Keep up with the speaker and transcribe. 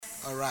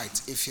All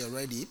right, if you're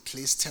ready,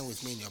 please turn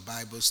with me in your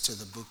Bibles to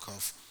the book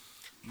of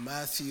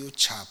Matthew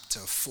chapter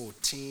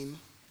 14.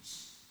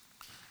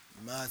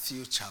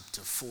 Matthew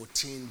chapter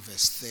 14,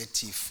 verse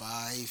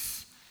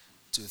 35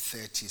 to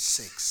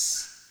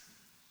 36.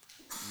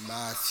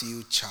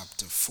 Matthew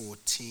chapter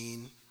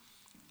 14,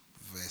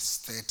 verse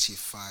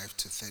 35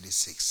 to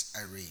 36.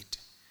 I read.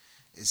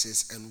 It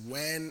says, "And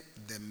when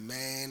the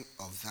men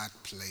of that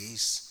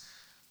place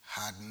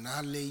had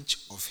knowledge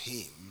of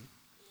him,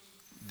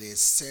 they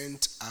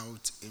sent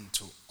out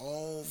into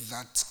all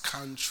that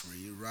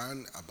country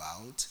round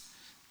about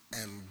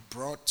and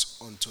brought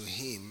unto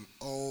him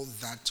all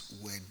that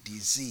were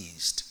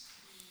diseased,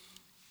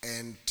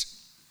 and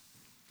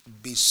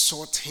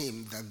besought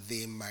him that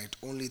they might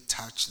only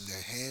touch the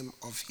hem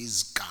of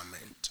his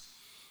garment.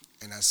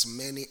 And as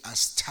many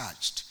as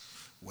touched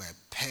were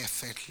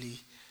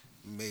perfectly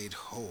made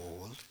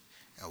whole,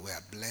 and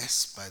were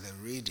blessed by the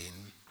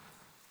reading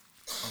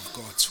of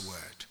God's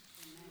word."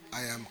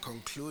 I am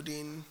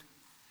continuing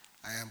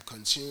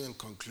and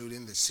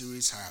concluding the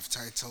series I have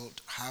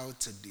titled How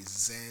to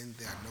Discern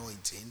the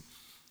Anointing,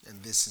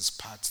 and this is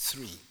part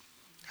 3.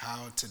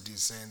 How to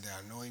Discern the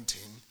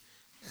Anointing,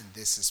 and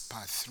this is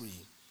part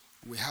 3.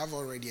 We have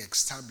already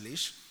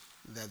established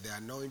that the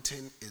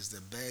anointing is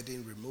the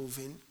burden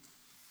removing,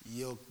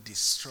 yoke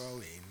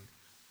destroying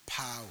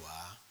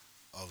power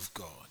of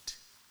God.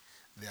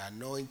 The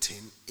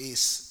anointing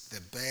is the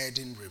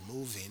burden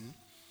removing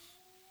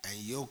and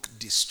yoke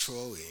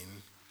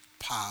destroying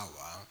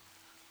power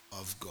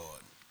of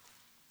God.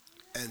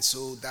 And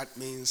so that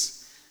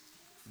means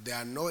the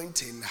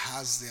anointing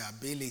has the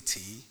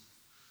ability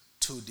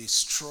to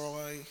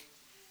destroy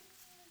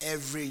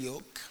every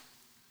yoke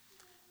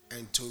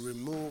and to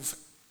remove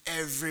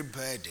every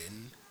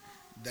burden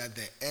that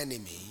the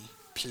enemy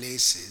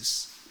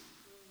places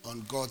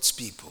on God's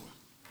people.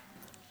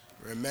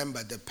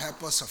 Remember, the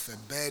purpose of a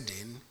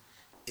burden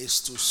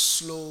is to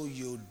slow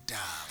you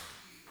down.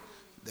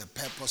 The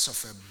purpose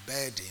of a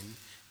burden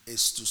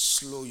is to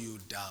slow you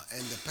down.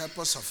 And the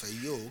purpose of a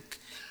yoke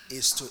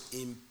is to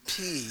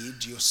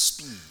impede your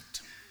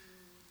speed.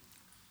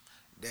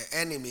 The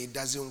enemy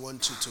doesn't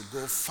want you to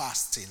go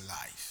fast in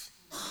life.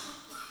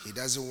 He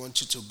doesn't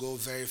want you to go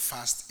very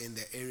fast in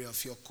the area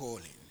of your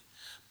calling.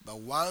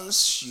 But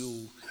once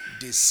you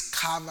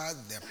discover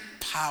the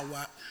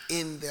power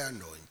in the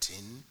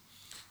anointing,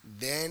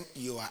 then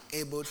you are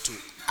able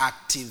to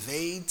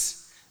activate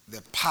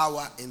the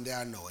power in the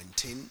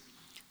anointing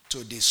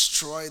to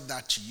destroy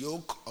that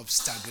yoke of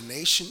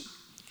stagnation,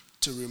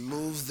 to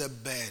remove the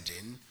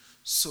burden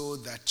so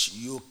that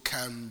you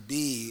can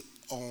be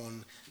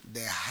on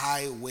the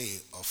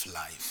highway of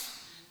life.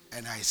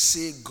 And I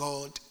see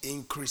God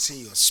increasing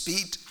your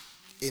speed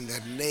in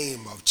the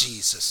name of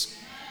Jesus.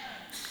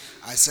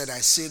 I said, I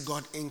see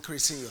God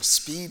increasing your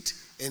speed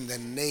in the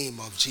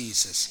name of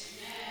Jesus.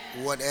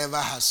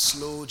 Whatever has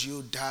slowed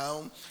you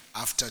down,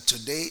 after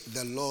today,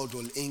 the Lord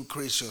will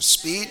increase your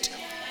speed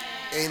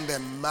in the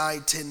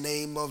mighty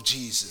name of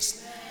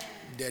Jesus.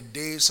 The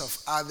days of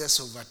others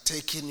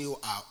overtaking you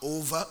are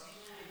over.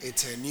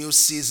 It's a new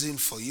season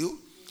for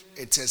you.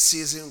 It's a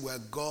season where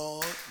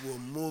God will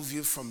move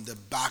you from the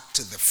back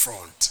to the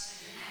front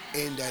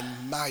in the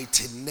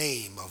mighty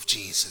name of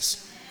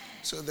Jesus.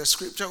 So the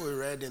scripture we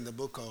read in the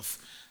book of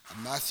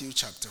Matthew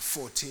chapter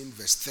 14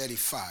 verse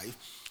 35,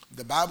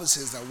 the Bible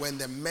says that when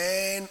the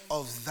men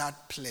of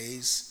that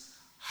place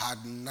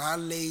had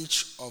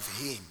knowledge of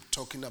him,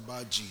 talking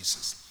about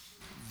Jesus.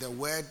 The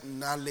word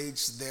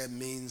knowledge there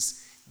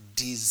means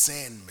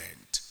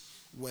discernment.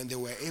 When they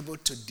were able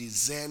to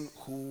discern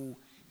who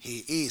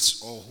he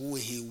is or who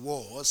he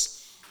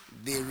was,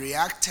 they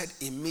reacted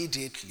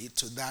immediately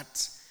to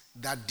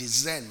that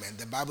discernment.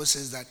 The Bible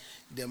says that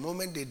the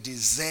moment they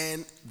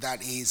discern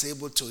that he is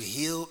able to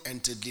heal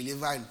and to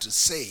deliver and to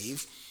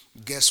save,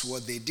 guess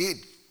what they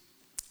did?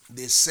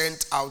 They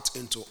sent out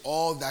into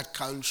all that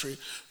country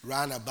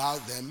round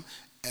about them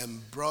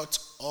and brought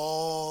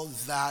all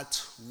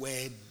that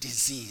were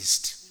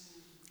diseased.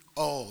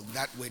 All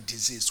that were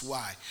diseased.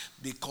 Why?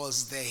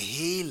 Because the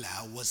healer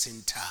was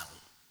in town.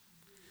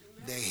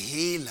 The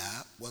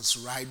healer was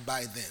right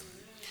by them.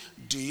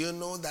 Do you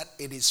know that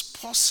it is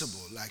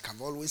possible, like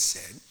I've always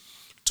said,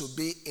 to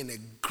be in a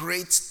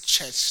great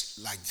church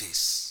like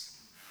this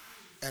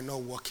and not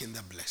walk in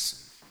the blessing?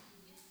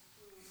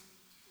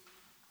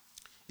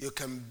 You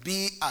can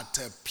be at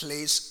a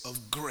place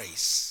of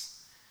grace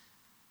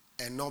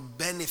and not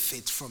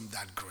benefit from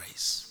that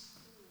grace.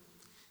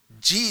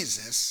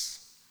 Jesus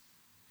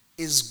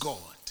is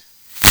God.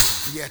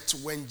 Yet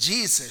when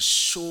Jesus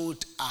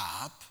showed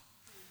up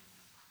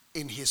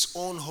in his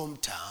own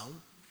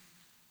hometown,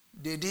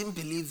 they didn't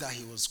believe that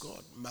he was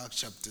God. Mark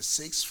chapter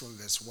 6 from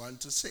verse 1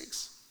 to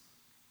 6.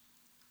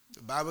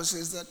 The Bible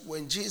says that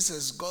when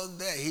Jesus got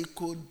there, he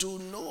could do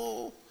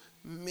no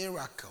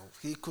miracle.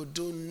 He could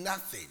do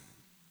nothing.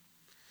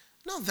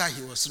 Not that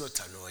he was not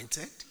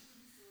anointed.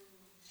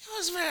 He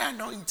was very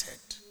anointed.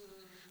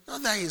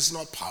 Not that he's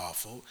not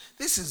powerful.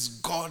 This is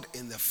God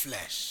in the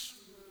flesh.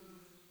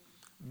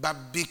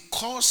 But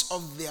because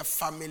of their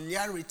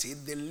familiarity,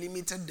 they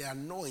limited the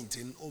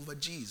anointing over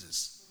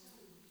Jesus.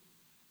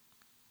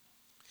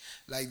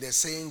 Like the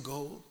saying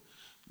go,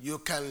 you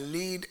can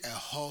lead a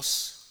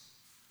horse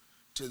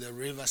to the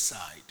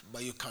riverside,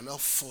 but you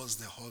cannot force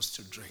the horse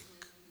to drink.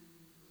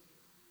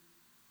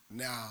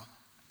 Now,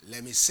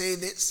 let me say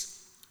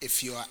this.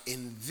 If you are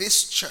in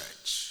this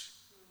church,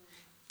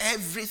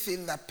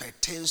 everything that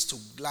pertains to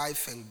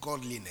life and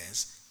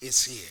godliness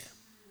is here.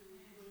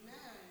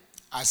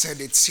 I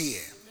said it's here.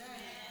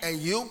 And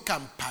you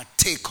can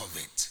partake of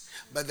it.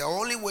 But the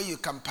only way you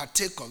can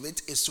partake of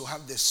it is to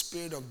have the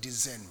spirit of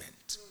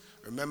discernment.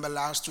 Remember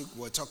last week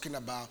we were talking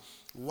about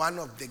one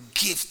of the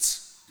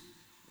gifts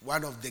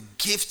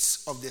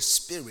of the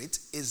Spirit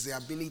is the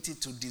ability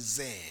to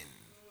discern.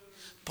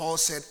 Paul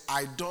said,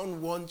 I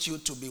don't want you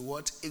to be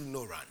what?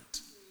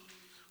 Ignorant.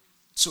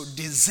 So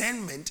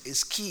discernment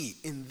is key.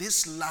 In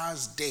these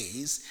last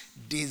days,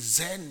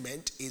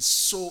 discernment is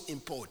so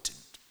important.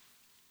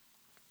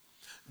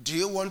 Do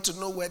you want to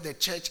know where the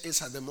church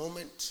is at the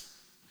moment?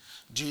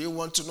 Do you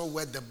want to know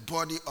where the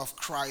body of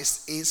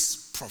Christ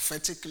is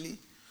prophetically?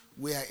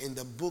 We are in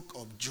the book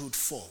of Jude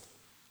 4.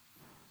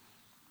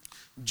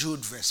 Jude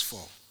verse 4.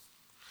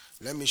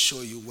 Let me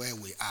show you where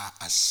we are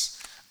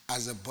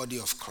as a body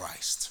of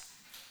Christ.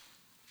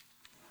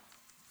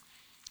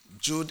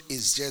 Jude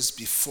is just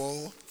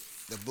before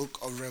the book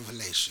of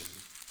Revelation.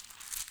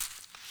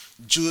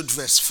 Jude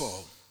verse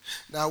 4.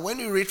 Now when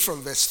you read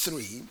from verse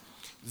 3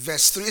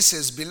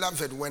 says,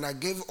 Beloved, when I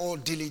gave all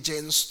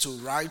diligence to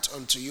write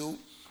unto you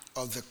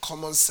of the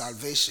common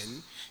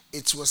salvation,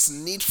 it was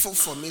needful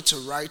for me to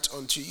write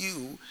unto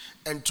you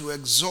and to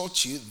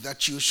exhort you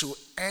that you should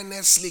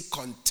earnestly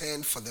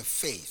contend for the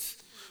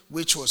faith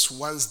which was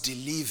once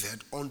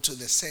delivered unto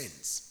the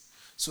saints.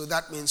 So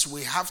that means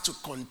we have to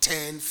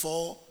contend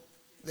for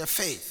the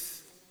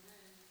faith.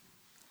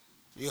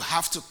 You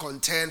have to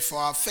contend for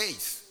our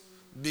faith,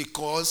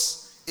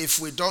 because if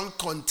we don't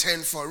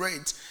contend for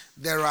it,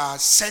 there are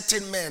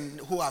certain men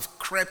who have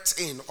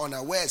crept in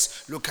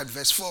unawares. Look at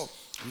verse 4.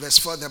 Verse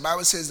 4, the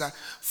Bible says that,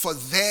 for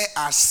there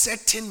are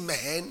certain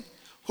men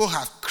who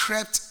have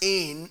crept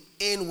in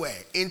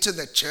where? Into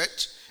the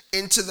church,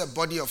 into the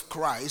body of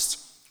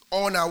Christ,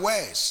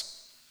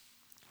 unawares,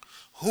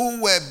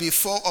 who were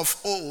before of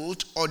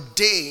old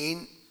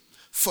ordained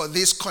for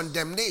this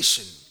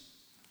condemnation.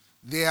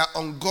 They are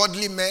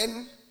ungodly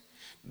men.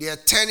 They are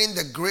turning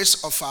the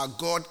grace of our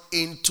God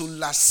into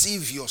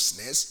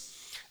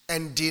lasciviousness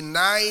and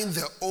denying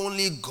the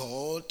only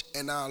God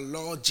and our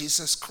Lord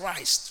Jesus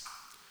Christ.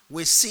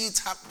 We see it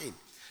happening.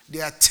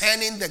 They are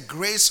turning the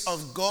grace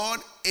of God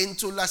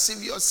into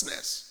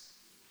lasciviousness.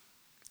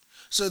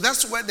 So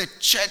that's where the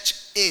church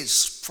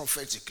is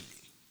prophetically.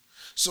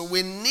 So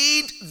we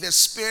need the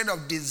spirit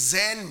of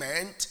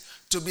discernment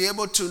to be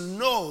able to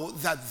know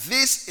that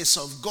this is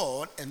of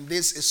God and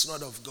this is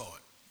not of God.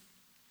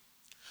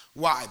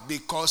 Why?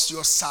 Because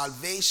your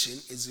salvation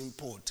is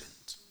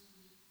important.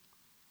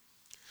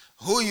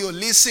 Who you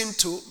listen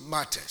to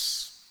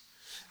matters.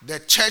 The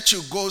church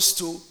you go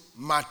to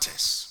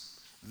matters.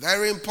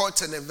 Very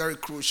important and very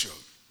crucial.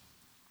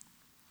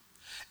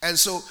 And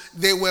so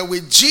they were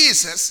with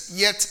Jesus,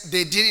 yet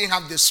they didn't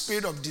have the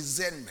spirit of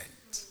discernment.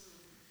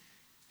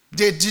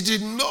 They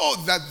didn't know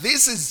that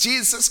this is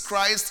Jesus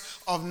Christ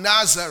of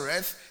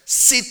Nazareth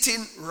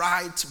sitting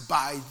right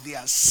by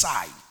their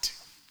side.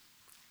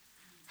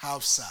 How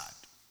sad.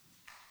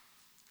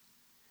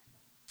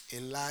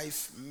 In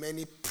life,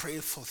 many pray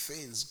for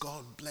things.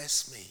 God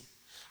bless me.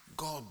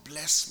 God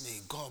bless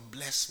me. God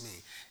bless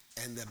me.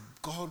 And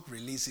God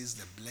releases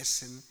the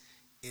blessing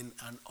in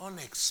an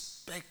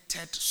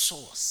unexpected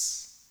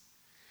source.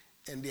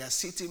 And they are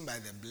sitting by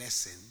the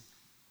blessing.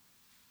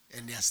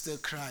 And they are still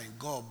crying,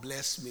 God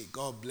bless me,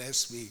 God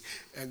bless me.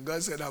 And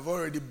God said, I've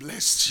already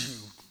blessed you.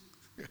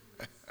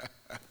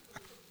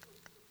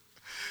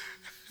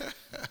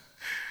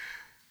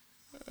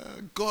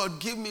 God,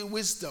 give me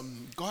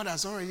wisdom. God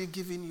has already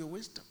given you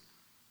wisdom.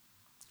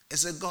 He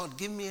said, God,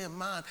 give me a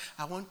man.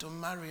 I want to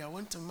marry. I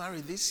want to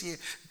marry this year.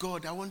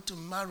 God, I want to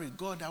marry.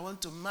 God, I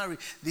want to marry.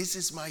 This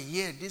is my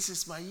year. This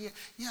is my year.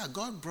 Yeah,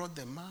 God brought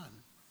the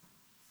man.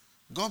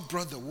 God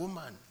brought the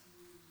woman.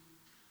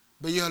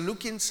 But you're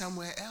looking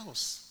somewhere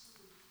else.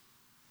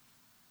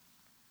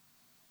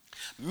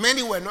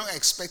 Many were not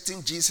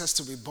expecting Jesus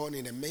to be born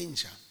in a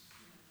manger.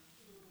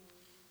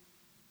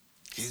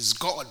 He's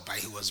God, but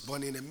he was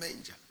born in a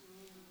manger.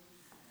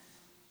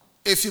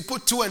 If you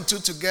put 2 and 2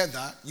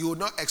 together, you would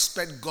not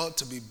expect God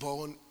to be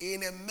born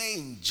in a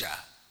manger.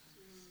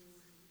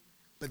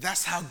 But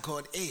that's how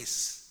God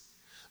is.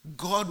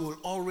 God will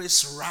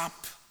always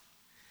wrap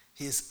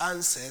his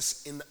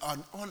answers in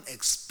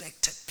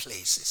unexpected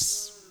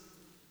places.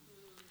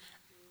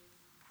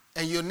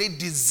 And you need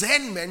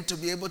discernment to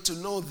be able to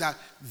know that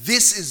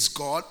this is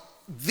God,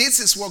 this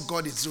is what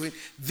God is doing,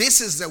 this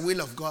is the will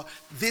of God,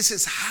 this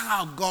is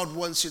how God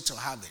wants you to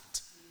have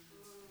it.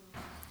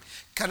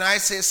 Can I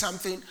say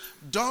something?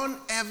 Don't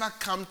ever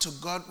come to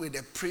God with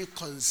a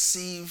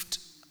preconceived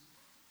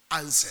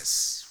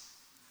answers.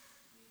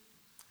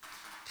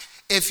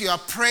 if you are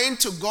praying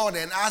to God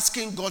and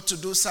asking God to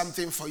do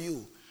something for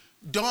you,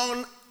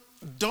 don't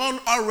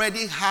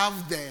already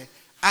have the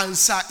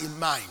answer in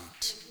mind.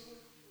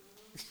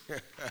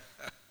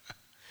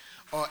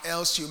 Or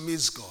else you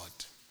miss God.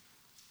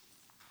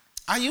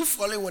 Are you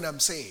following what I'm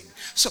saying?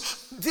 So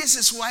this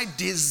is why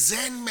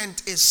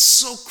discernment is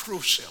so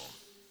crucial.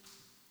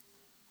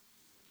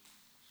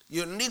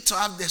 You need to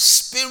have the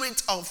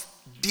spirit of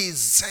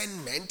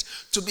discernment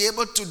to be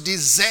able to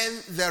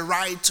discern the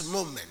right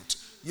moment,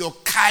 your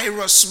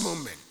kairos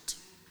moment.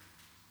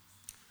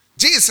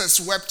 Jesus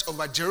wept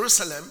over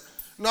Jerusalem,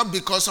 not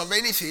because of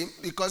anything,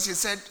 because he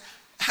said,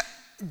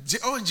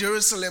 oh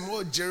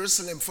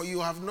Jerusalem, for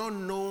you have not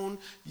known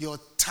your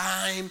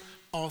time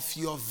of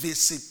your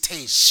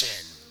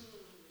visitation.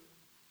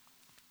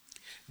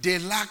 They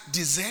lack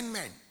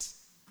discernment.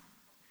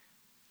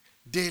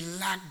 They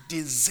lack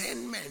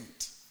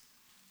discernment.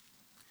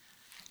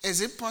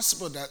 Is it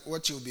possible that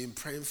what you've been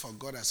praying for,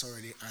 God has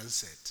already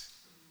answered?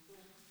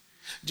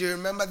 Do you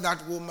remember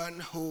that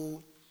woman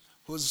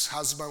whose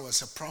husband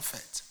was a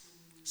prophet?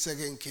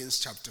 2 Kings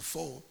chapter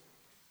 4.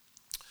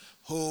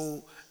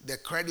 Who the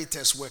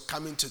creditors were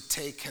coming to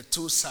take her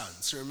 2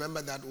 sons.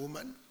 Remember that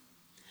woman?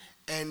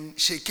 And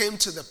she came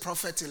to the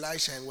prophet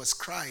Elisha and was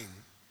crying.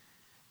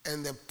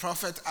 And the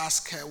prophet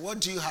asked her, what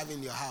do you have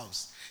in your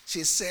house?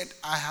 She said,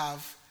 I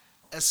have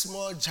a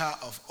small jar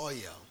of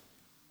oil.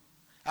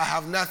 I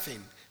have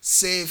nothing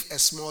save a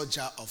small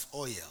jar of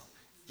oil.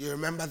 Do you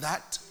remember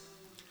that?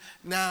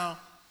 Now,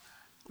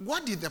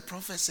 what did the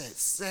prophet say?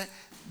 Say,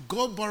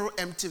 go borrow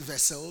empty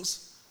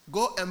vessels.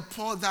 Go and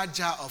pour that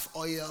jar of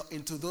oil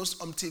into those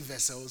empty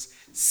vessels,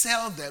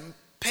 sell them,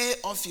 pay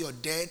off your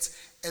debts,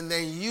 and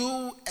then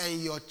you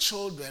and your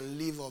children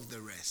live off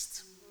the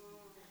rest.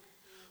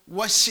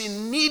 What she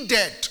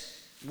needed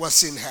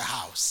was in her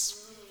house.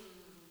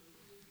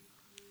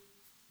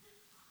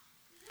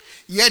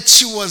 Yet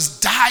she was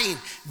dying.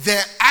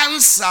 The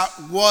answer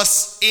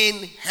was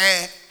in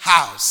her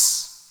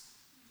house.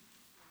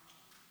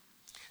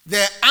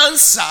 The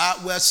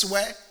answer was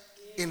where?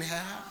 In her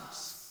house.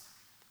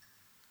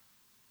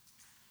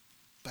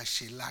 But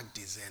she lacked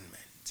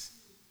discernment.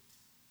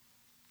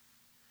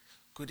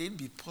 Could it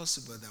be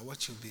possible that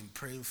what you've been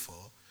praying for,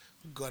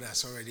 God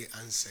has already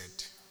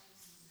answered?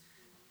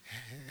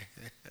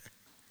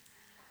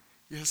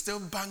 You're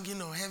still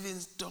banging on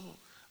heaven's door.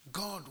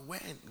 God,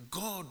 when?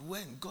 God,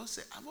 when? God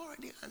said, I've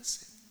already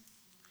answered.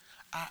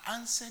 I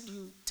answered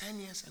you 10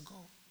 years ago.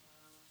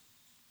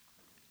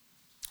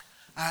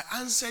 I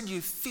answered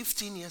you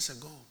 15 years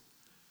ago.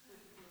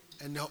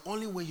 And the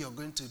only way you're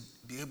going to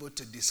be able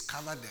to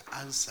discover the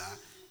answer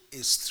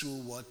is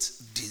through what?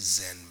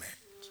 Discernment.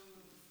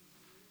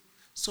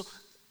 So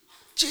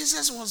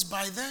Jesus was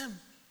by them.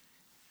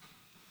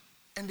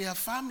 And their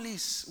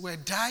families were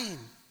dying.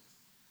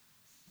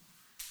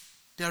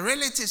 Their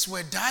relatives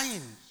were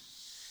dying.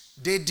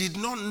 They did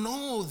not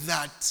know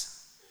that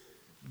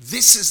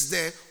this is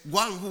the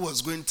one who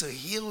was going to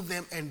heal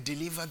them and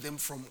deliver them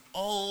from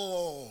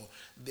all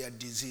their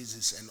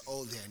diseases and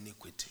all their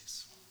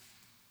iniquities.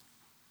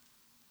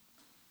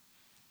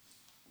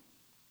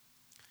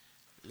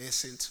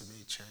 Listen to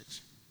me,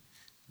 church.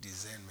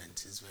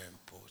 Discernment is very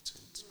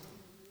important.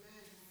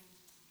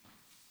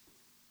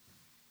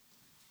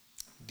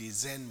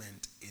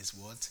 Discernment is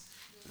what?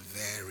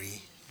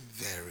 Very,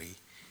 very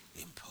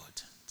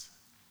important.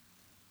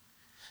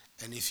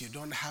 And if you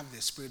don't have the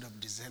spirit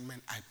of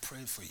discernment, I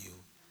pray for you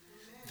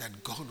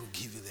that God will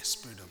give you the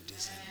spirit of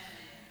discernment.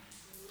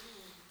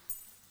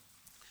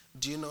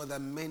 Do you know that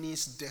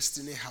many's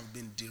destiny have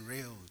been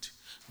derailed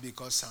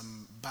because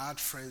some bad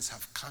friends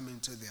have come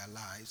into their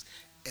lives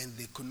and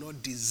they could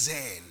not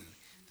discern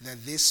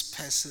that this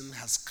person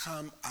has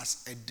come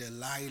as a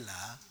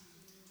Delilah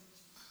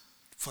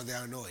for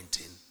their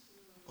anointing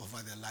over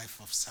the life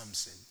of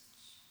Samson.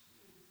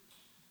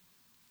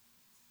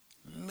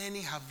 Many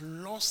have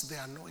lost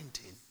their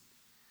anointing,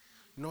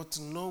 not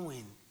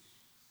knowing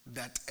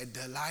that a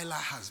Delilah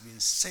has been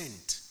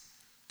sent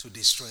to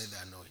destroy the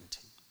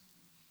anointing.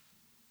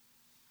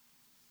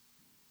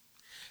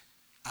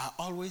 I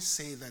always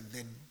say that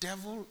the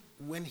devil,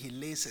 when he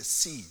lays a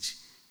siege,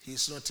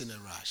 he's not in a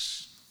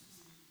rush.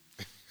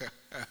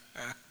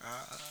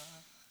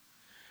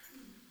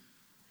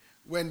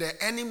 When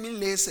the enemy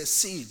lays a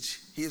siege,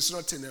 he is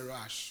not in a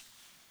rush.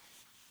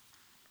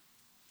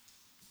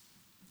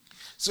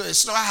 So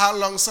it's not how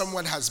long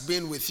someone has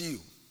been with you.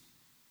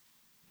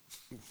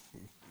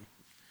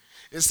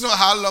 It's not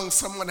how long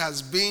someone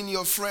has been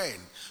your friend.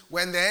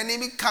 When the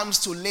enemy comes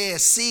to lay a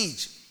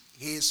siege,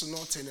 he is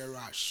not in a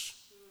rush.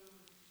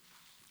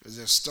 There's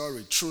a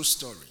story, true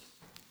story,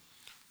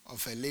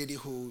 of a lady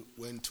who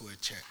went to a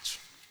church,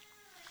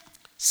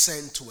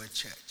 sent to a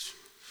church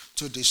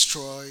to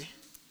destroy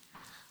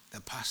the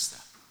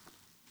pastor.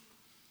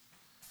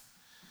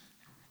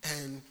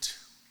 And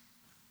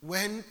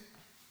when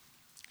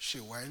she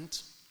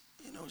went,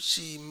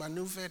 she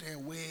maneuvered her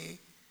way,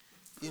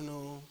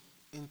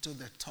 into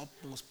the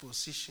topmost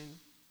position,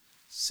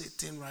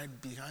 sitting right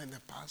behind the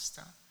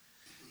pastor.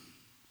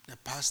 The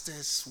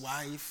pastor's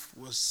wife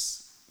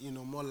was,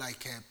 more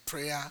like a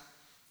prayer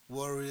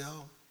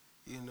warrior,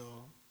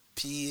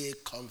 PA,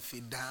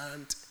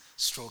 confidant,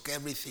 stroke,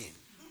 everything.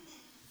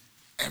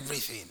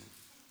 Everything.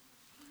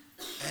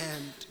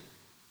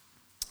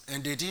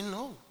 And they didn't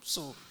know.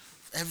 So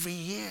every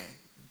year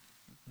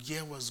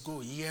was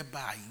go, year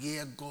by,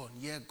 year gone.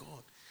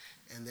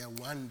 And then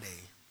one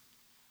day,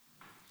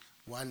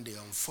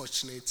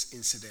 unfortunate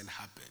incident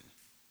happened.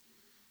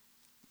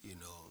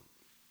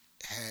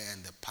 Her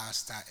and the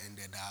pastor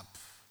ended up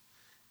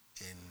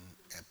in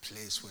a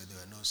place where they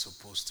were not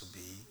supposed to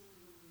be.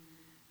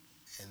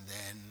 And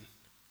then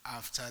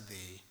after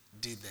they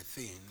did the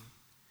thing,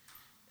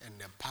 and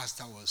the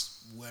pastor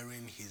was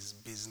wearing his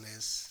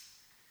business,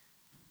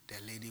 the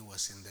lady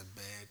was in the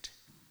bed,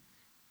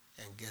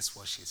 and guess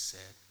what she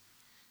said?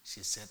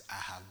 She said, I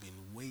have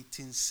been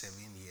waiting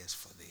 7 years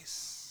for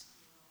this.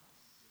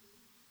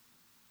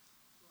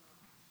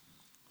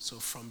 So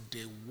from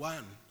day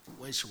one,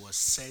 when she was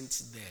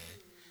sent there,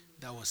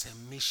 that was her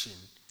mission.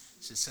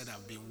 She said,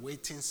 I've been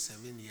waiting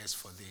 7 years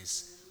for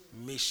this.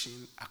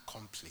 Mission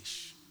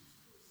accomplished.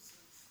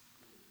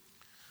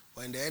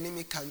 When the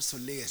enemy comes to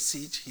lay a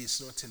siege,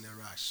 he's not in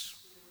a rush.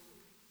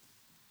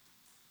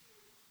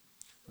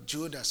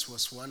 Judas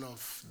was one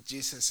of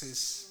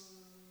Jesus'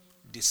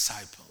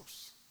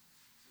 disciples.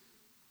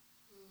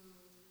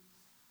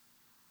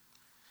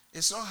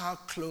 It's not how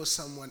close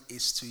someone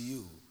is to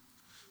you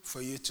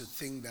for you to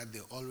think that they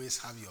always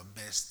have your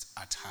best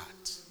at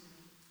heart.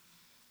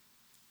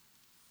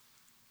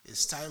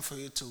 It's time for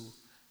you to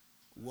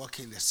walk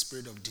in the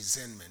spirit of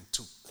discernment,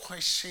 to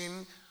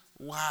question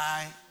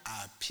why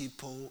are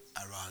people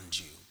around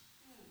you.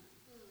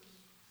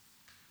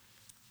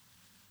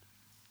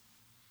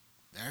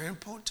 Very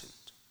important.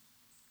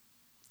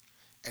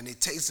 And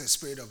it takes the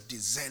spirit of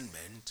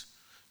discernment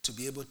to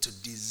be able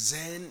to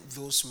discern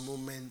those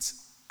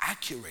moments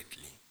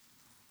accurately.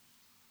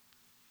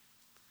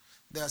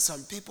 There are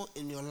some people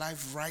in your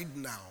life right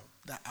now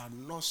that are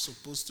not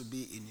supposed to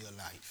be in your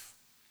life.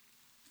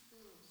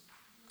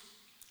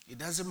 It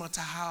doesn't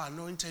matter how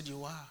anointed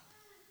you are.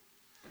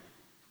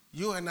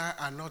 You and I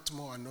are not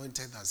more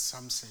anointed than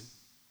Samson.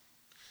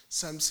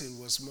 Samson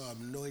was more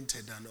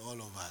anointed than all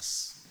of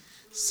us.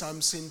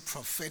 Samson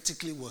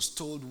prophetically was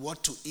told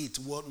what to eat,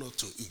 what not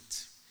to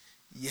eat.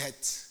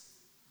 Yet,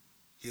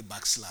 he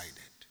backslided.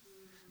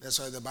 That's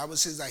why the Bible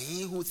says that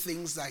he who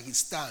thinks that he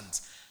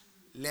stands,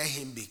 let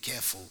him be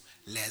careful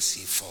lest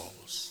he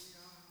falls.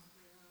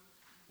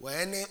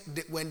 When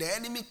the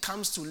enemy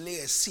comes to lay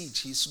a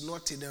siege, he's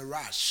not in a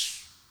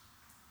rush.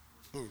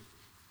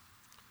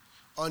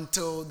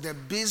 Until the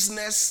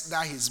business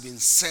that he's been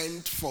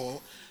sent for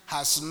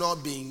has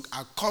not been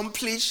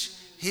accomplished,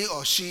 he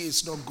or she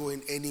is not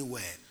going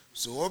anywhere.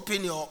 So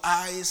open your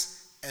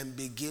eyes and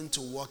begin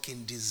to walk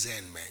in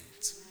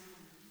discernment.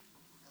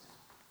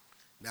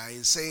 Now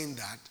in saying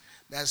that,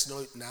 that's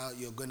not now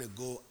you're going to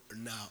go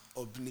now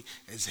opening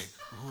and say,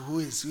 who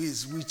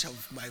is which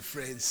of my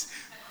friends?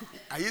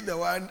 Are you the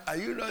one? Are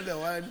you not the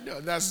one?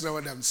 No, that's not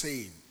what I'm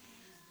saying.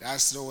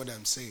 That's not what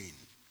I'm saying.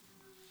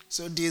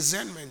 So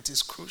discernment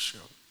is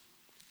crucial.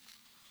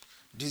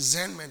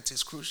 Discernment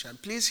is crucial.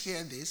 Please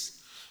hear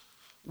this.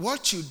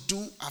 What you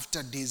do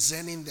after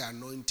discerning the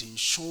anointing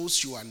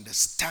shows your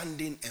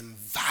understanding and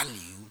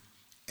value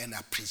and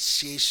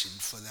appreciation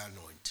for the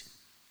anointing.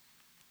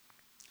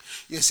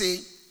 You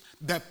see,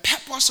 the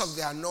purpose of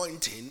the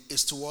anointing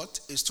is to what?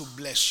 Is to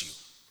bless you.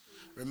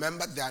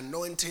 Remember, the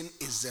anointing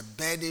is the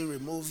burden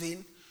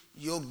removing,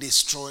 yoke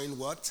destroying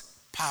what?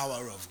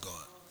 Power of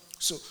God.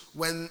 So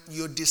when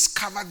you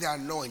discover the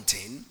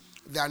anointing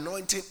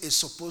is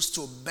supposed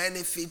to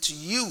benefit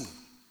you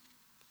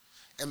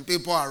and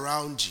people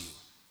around you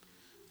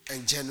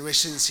and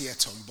generations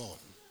yet unborn.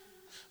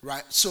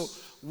 Right? So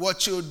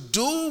what you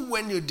do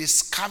when you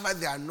discover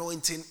the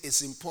anointing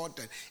is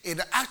important. It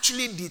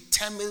actually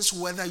determines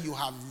whether you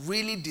have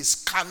really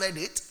discovered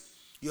it,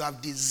 you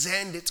have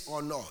discerned it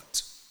or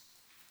not.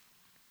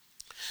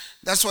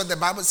 That's what the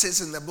Bible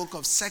says in the book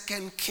of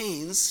 2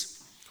 Kings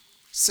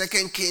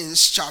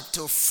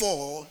chapter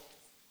 4.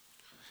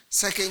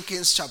 2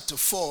 Kings chapter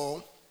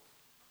 4,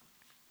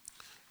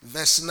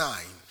 verse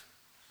 9.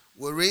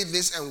 We'll read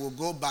this and we'll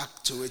go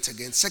back to it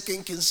again.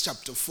 2 Kings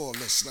chapter 4,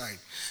 verse 9.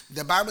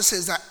 The Bible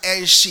says that,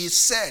 and she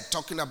said,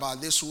 talking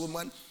about this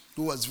woman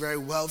who was very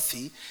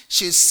wealthy,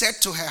 she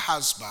said to her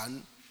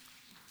husband,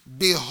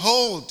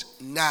 behold,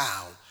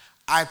 now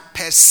I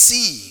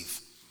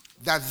perceive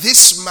that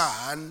this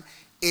man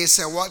is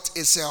a what?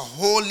 Is a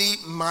holy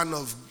man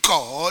of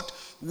God,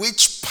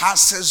 which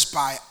passes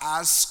by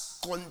us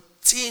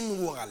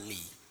continually.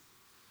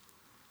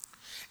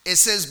 It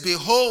says,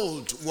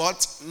 behold,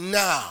 what?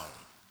 Now.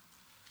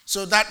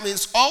 So that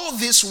means all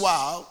this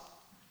while,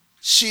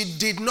 she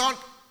did not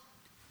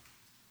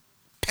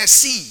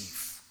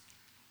perceive.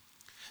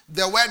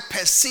 The word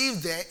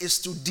perceive there is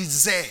to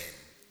discern.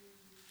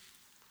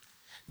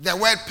 The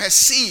word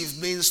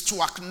perceive means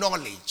to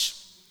acknowledge.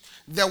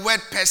 The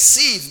word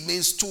perceive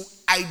means to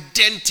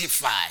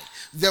identify.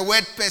 The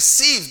word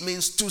perceive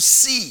means to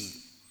see.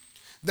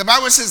 The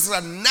Bible says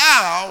that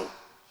now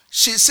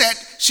she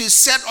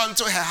said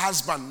unto her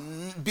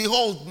husband,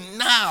 behold,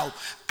 now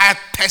I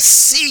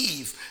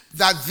perceive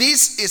that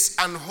this is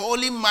an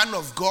holy man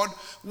of God,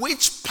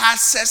 which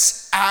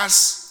passes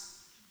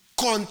us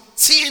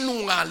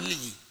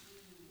continually.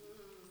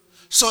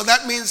 So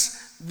that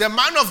means the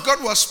man of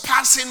God was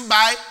passing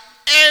by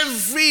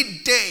every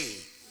day.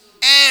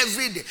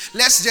 Every day.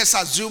 Let's just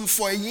assume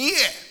for a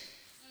year.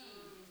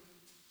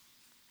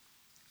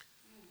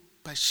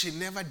 But she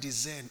never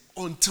discerned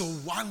until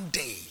one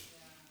day.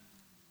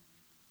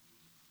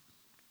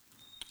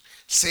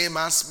 Same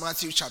as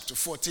Matthew chapter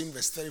 14,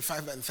 verse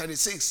 35 and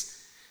 36.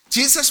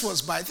 Jesus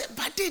was by them,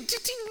 but they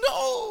didn't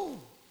know.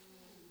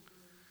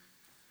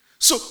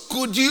 So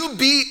could you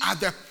be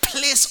at the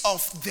place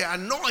of the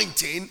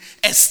anointing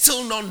and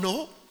still not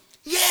know?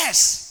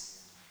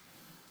 Yes.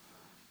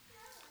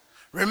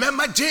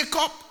 Remember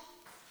Jacob?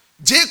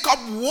 Jacob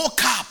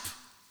woke up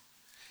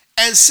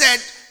and said,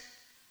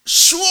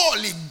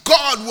 surely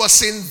God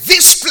was in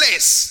this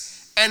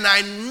place and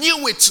I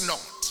knew it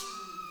not.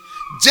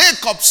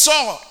 Jacob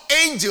saw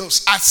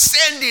angels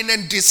ascending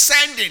and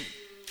descending.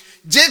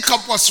 Jacob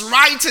was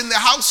right in the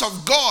house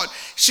of God.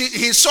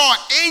 He saw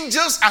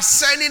angels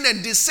ascending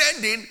and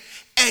descending,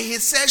 and he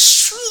said,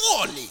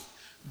 surely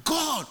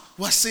God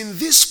was in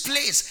this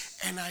place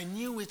and I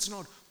knew it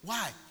not.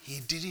 Why? He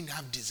didn't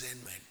have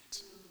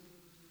discernment.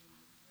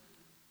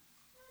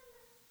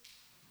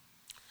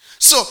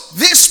 So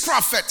this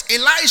prophet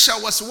Elisha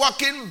was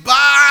walking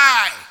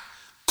by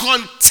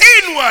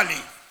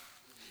continually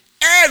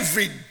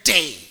every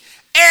day.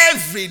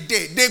 Every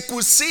day. They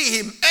could see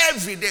him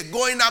every day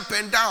going up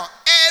and down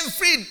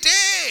every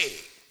day.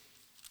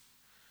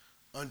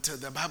 Until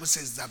the Bible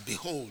says that,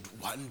 behold,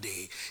 one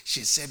day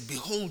she said,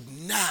 behold,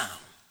 now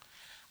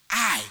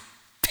I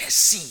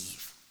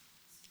perceive,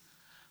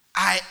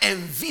 I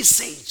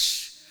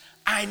envisage,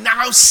 I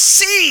now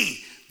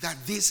see that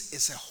this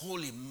is a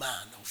holy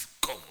man of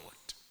God.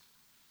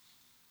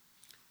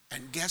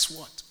 And guess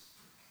what?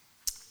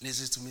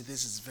 Listen to me,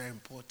 this is very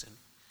important.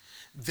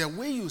 The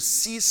way you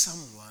see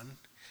someone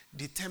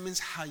determines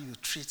how you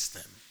treat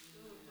them.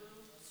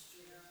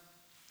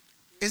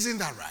 Isn't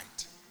that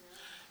right?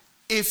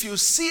 If you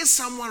see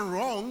someone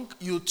wrong,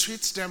 you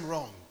treat them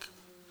wrong.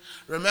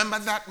 Remember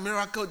that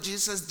miracle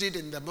Jesus did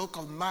in the book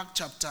of Mark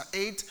chapter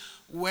 8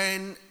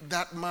 when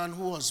that man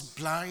who was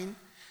blind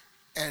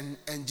and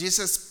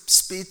Jesus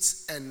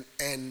spits and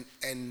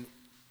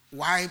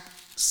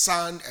wiped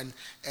sand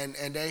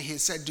and then he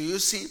said, do you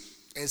see?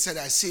 And he said,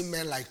 I see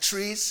men like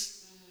trees.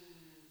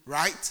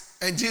 Right?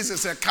 And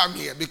Jesus said, come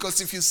here.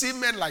 Because if you see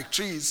men like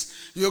trees,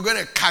 you're going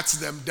to cut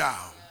them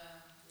down.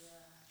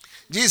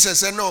 Jesus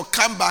said, no,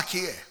 come back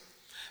here.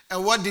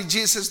 And what did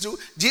Jesus do?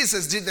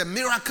 Jesus did the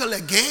miracle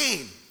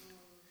again.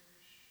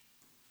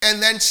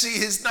 And then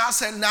he's now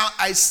said, now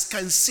I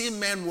can see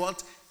men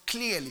what?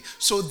 Clearly.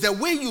 So the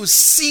way you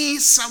see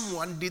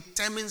someone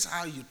determines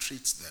how you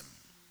treat them.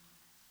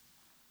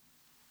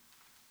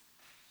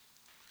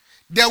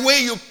 The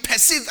way you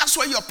perceive, that's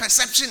why your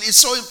perception is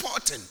so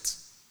important.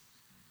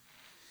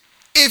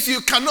 If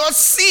you cannot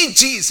see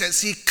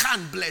Jesus, he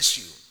can't bless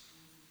you.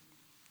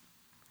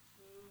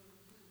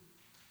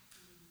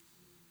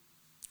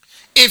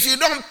 If you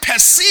don't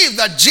perceive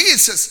that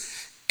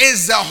Jesus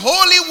is the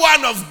Holy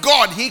One of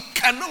God, he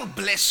cannot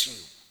bless you.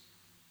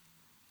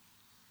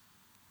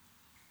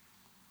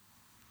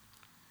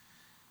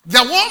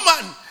 The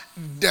woman,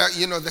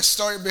 the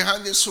story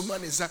behind this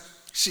woman is that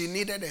she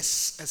needed a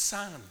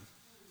son.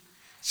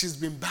 She's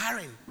been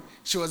barren.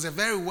 She was a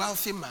very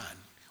wealthy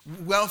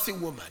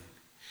woman.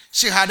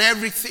 She had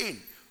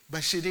everything,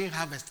 but she didn't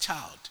have a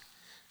child.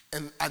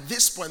 And at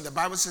this point, the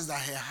Bible says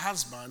that her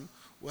husband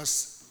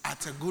was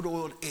at a good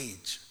old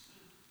age.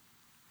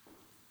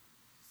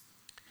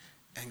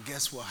 And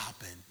guess what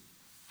happened?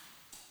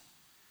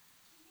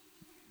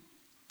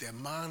 The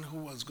man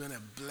who was going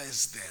to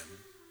bless them,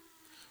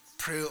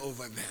 pray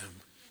over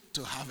them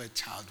to have a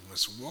child,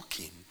 was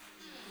walking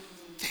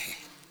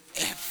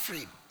there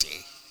every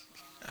day.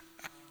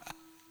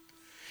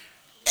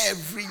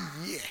 Every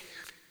year.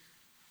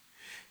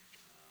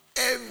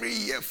 Every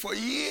year for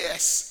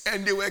years.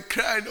 And they were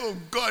crying, oh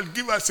God,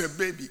 give us a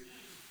baby.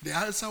 The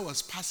answer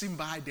was passing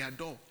by their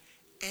door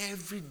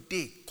every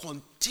day,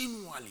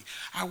 continually.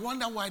 I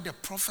wonder why the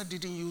prophet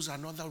didn't use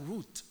another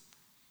route.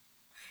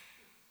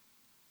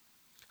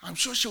 I'm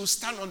sure she will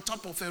stand on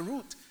top of her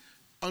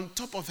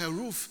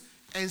roof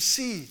and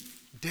see,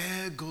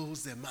 there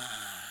goes the man.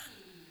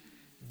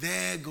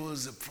 There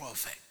goes the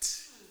prophet.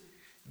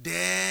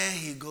 There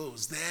he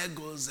goes. There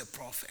goes the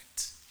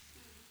prophet.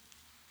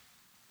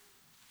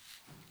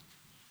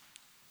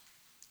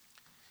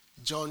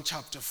 John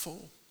chapter 4,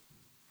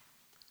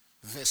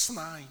 verse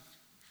 9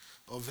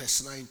 or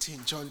verse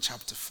 19. John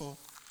chapter 4.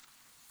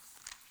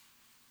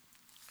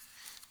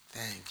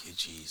 Thank you,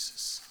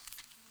 Jesus.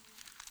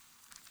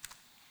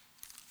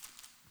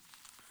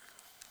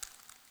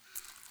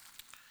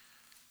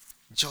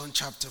 John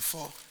chapter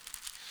 4.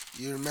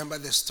 You remember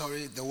the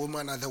story, the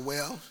woman at the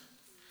well?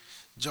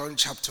 John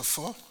chapter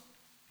 4.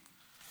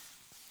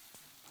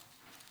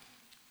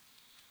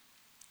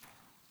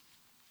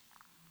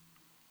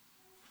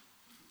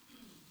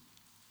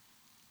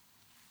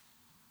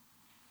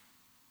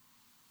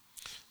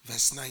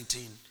 Verse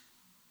 19.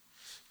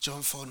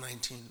 John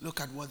 4:19. Look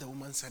at what the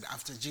woman said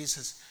after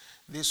Jesus.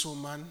 This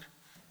woman,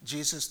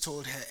 Jesus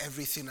told her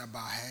everything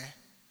about her.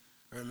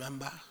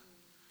 Remember?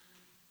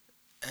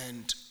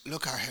 And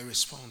look at her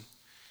response.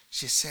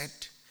 She said,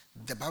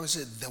 the Bible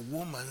said, the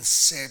woman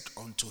said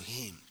unto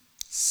him,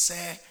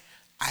 Sir,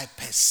 I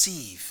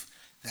perceive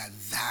that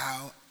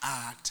thou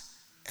art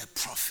a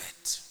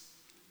prophet.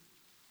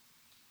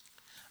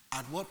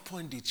 At what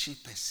point did she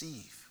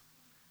perceive?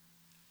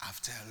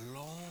 After a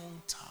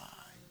long time.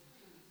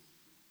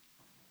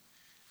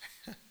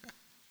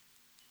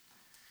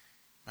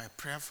 My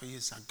prayer for you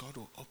is that God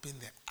will open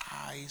the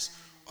eyes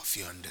of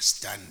your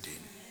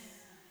understanding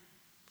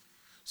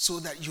so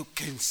that you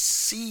can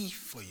see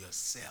for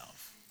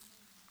yourself.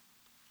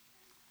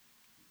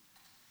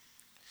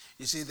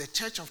 You see, the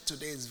church of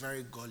today is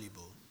very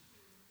gullible.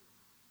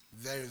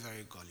 Very,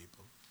 very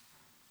gullible.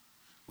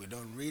 We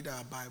don't read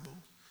our Bible.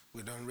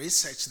 We don't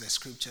research the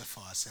scripture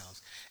for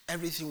ourselves.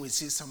 Everything we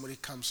see somebody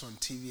comes on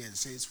TV and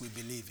says, we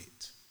believe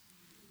it.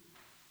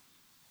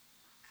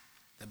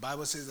 The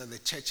Bible says that the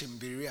church in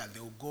Berea, they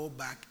will go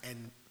back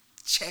and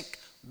check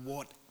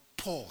what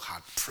Paul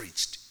had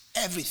preached.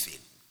 Everything.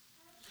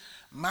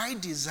 My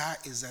desire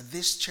is that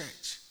this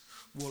church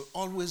will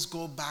always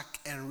go back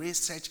and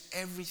research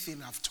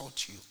everything I've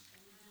taught you,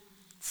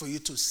 for you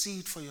to see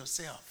it for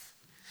yourself.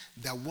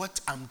 That what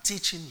I'm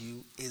teaching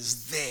you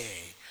is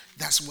there.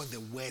 That's what the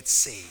word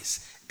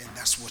says, and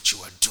that's what you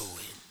are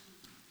doing.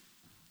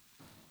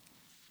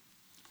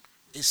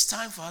 It's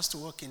time for us to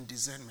work in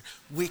discernment.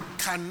 We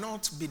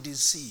cannot be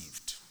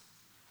deceived.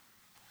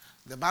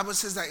 The Bible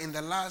says that in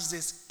the last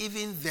days,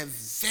 even the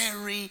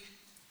very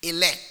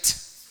elect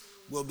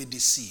will be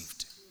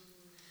deceived.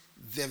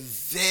 The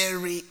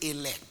very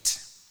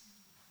elect.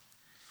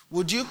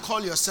 Would you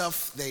call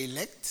yourself the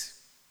elect?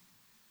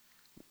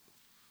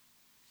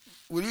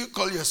 Will you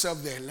call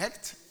yourself the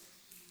elect?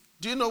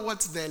 Do you know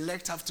what the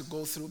elect have to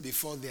go through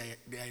before they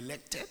are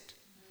elected?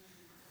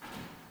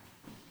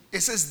 It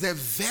says the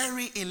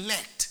very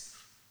elect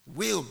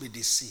will be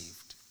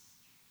deceived.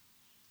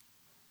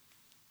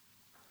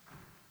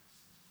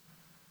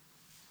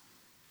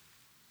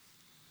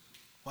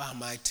 Why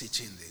am I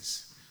teaching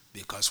this?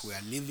 Because we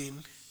are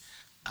living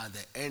at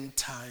the end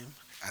time,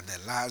 at the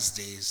last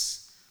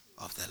days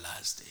of the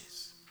last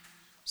days.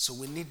 So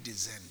we need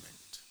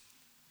discernment.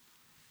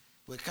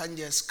 We can't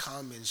just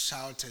come and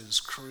shout and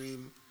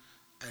scream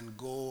and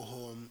go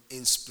home.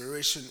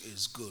 Inspiration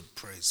is good,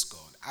 praise God.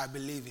 I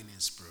believe in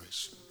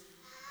inspiration.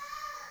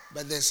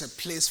 But there's a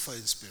place for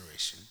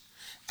inspiration.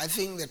 I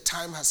think the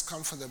time has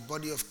come for the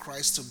body of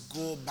Christ to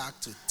go back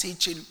to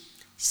teaching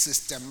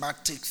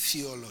systematic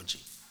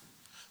theology,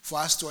 for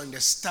us to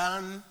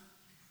understand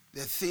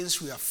the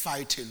things we are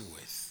fighting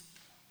with.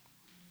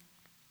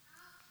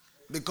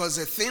 Because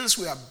the things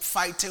we are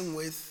fighting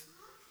with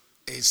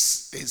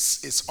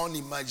is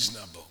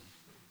unimaginable.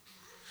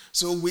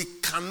 So we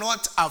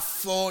cannot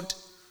afford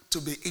to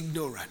be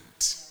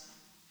ignorant.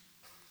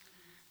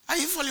 Are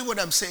you following what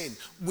I'm saying?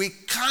 We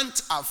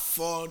can't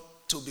afford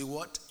to be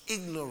what?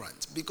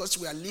 Ignorant. Because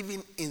we are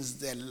living in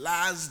the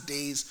last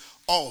days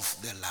of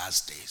the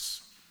last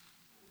days.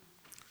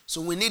 So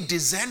we need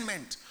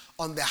discernment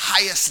on the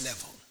highest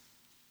level.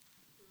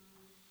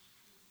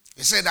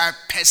 He said, I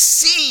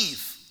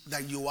perceive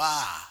that you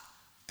are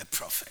a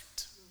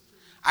prophet.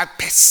 I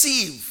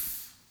perceive.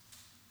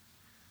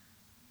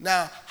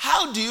 Now,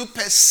 how do you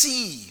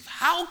perceive?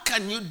 How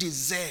can you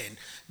discern?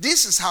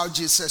 This is how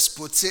Jesus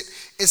puts it.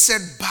 It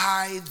said,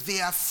 by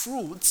their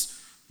fruits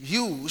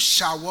you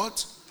shall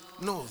what?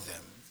 Know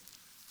them.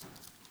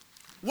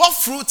 What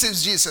fruit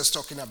is Jesus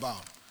talking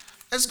about?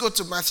 Let's go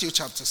to Matthew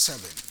chapter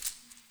 7.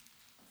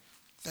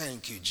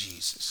 Thank you,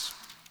 Jesus.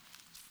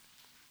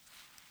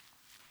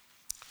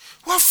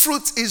 What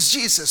fruit is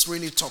Jesus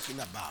really talking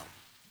about?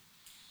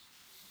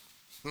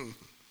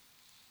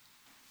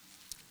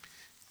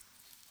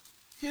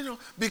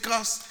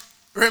 Because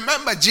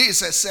remember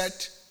Jesus said,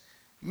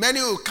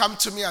 many will come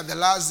to me at the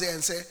last day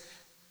and say,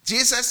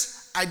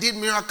 Jesus, I did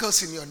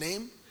miracles in your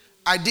name.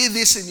 I did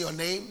this in your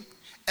name.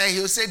 And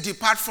he'll say,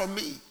 depart from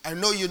me. I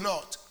know you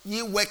not.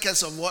 Ye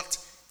workers of what?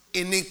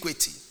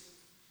 Iniquity.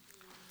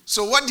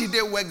 So what did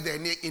they work their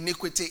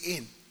iniquity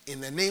in? In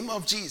the name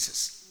of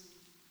Jesus.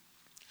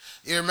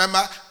 You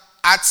remember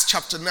Acts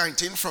chapter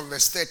 19 from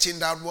verse 13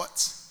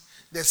 downwards?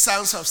 The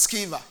sons of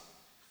Sceva.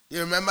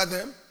 You remember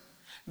them?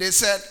 They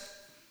said,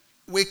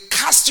 we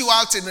cast you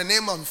out in the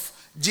name of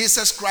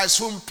Jesus Christ,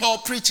 whom Paul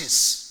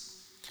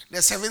preaches.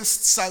 The 7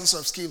 sons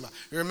of Sceva.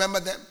 You remember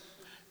them?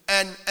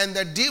 And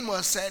the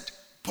demon said,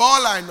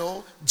 Paul I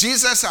know,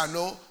 Jesus I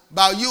know,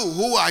 but you,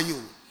 who are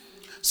you?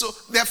 So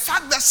the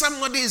fact that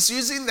somebody is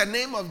using the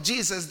name of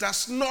Jesus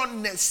does not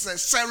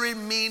necessarily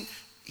mean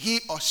he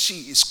or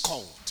she is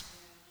called.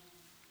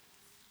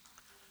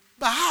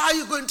 But how are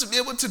you going to be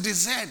able to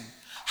discern?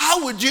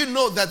 How would you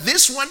know that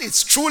this one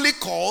is truly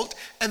called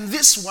and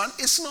this one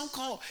is not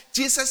called?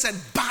 Jesus said,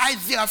 by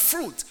their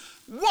fruit.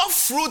 What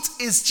fruit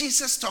is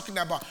Jesus talking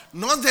about?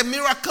 Not the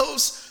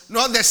miracles,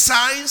 not the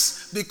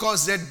signs,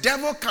 because the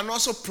devil can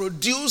also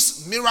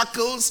produce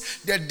miracles.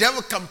 The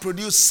devil can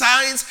produce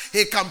signs.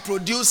 He can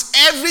produce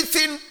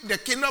everything the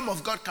kingdom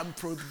of God can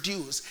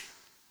produce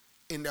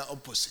in the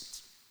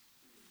opposite.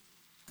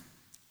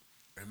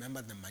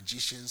 Remember the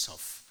magicians of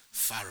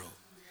Pharaoh.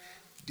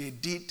 They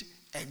did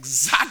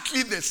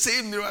exactly the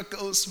same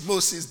miracles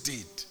Moses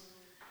did.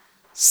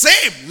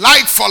 Same,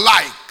 like for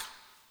like.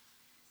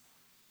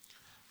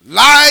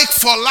 Like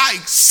for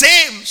like,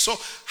 same. So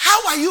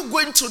how are you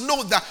going to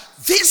know that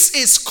this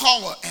is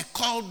called a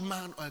called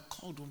man or a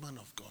called woman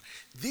of God?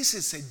 This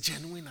is a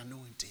genuine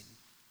anointing.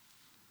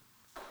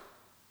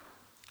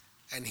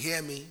 And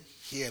hear me.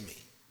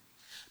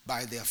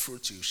 By their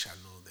fruit you shall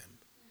know them.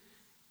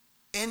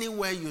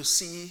 Anywhere you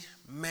see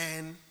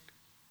men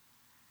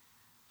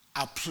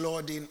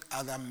applauding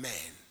other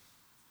men,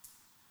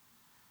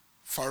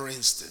 for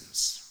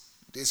instance,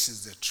 this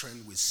is the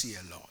trend we see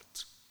a lot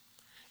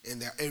in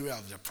the area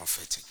of the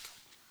prophetic.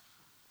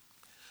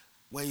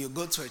 When you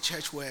go to a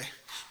church where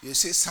you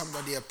see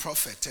somebody, a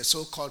prophet, a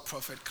so-called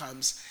prophet,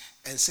 comes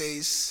and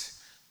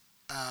says,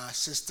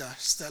 Sister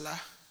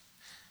Stella,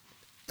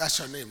 that's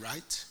your name,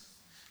 right?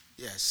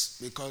 Yes,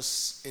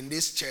 because in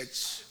this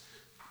church,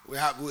 we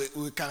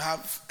can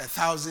have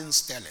 1,000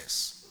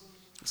 Stellas.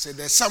 So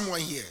there's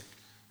someone here.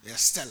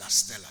 Yes, Stella.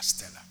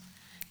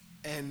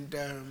 And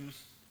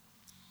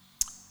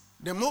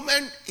the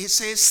moment he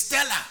says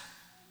Stella,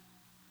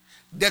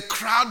 the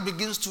crowd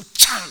begins to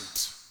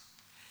chant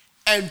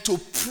and to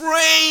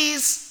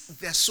praise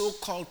the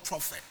so-called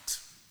prophet.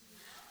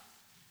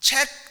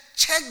 Check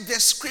the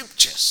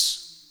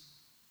scriptures.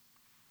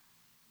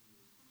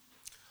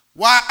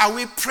 Why are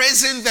we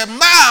praising the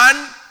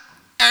man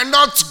and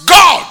not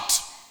God?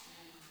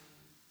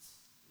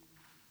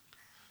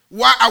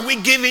 Why are we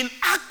giving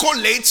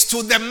accolades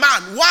to the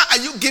man? Why are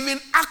you giving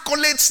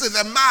accolades to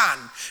the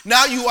man?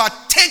 Now you are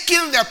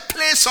taking the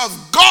place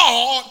of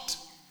God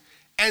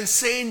and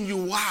saying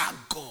you are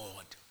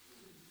God.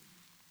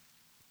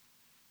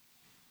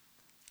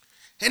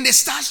 And they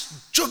start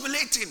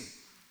jubilating.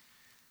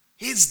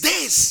 He's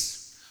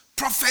this,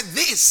 prophet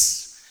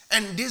this,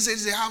 and this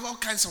is, they have all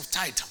kinds of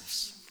titles.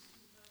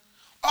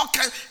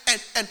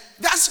 And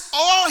that's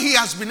all he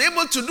has been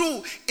able to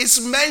do is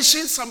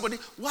mention somebody.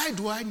 Why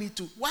do I need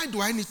to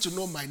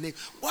know my name?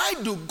 Why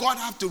do God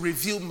have to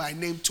reveal my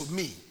name to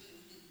me?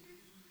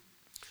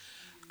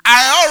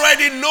 I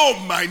already know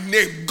my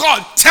name.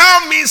 God,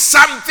 tell me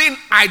something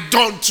I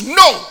don't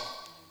know.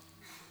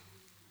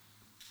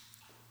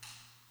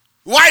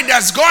 Why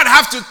does God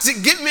have to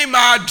give me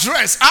my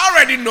address? I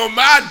already know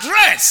my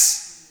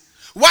address.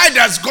 Why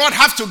does God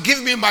have to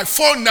give me my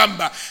phone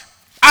number?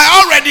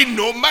 I already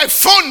know my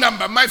phone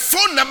number. My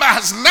phone number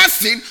has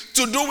nothing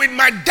to do with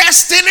my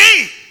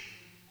destiny.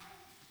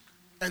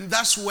 And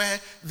that's where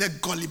the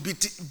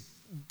gullibility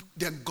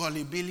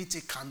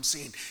comes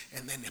in.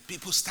 And then the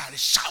people started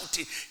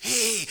shouting,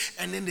 hey,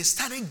 and then they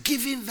started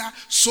giving that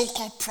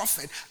so-called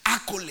prophet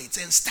accolades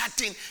and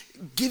starting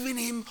giving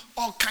him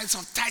all kinds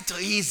of titles.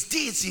 He's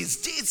this,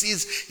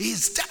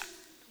 he's that.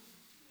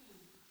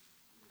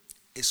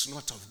 It's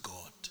not of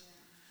God.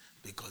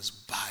 Because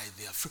by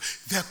their fruit,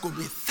 there could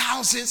be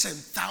thousands and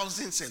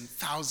thousands and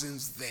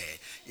thousands there.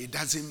 It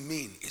doesn't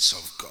mean it's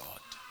of God.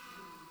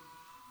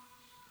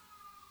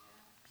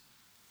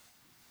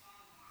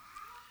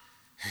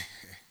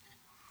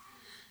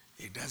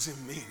 It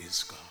doesn't mean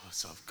it's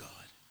of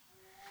God.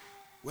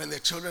 When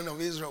the children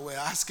of Israel were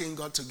asking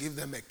God to give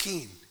them a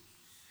king,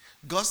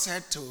 God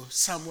said to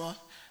Samuel,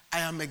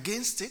 I am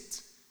against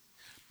it,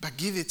 but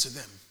give it to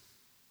them.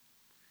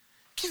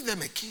 Give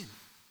them a king.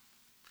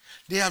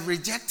 They have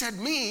rejected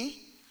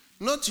me,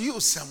 not you,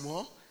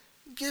 Samuel.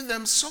 Give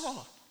them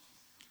Saul.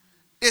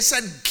 They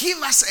said, give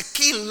us a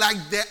king like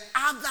the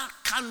other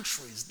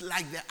countries,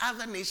 like the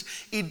other nations.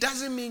 It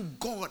doesn't mean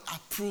God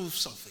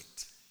approves of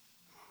it.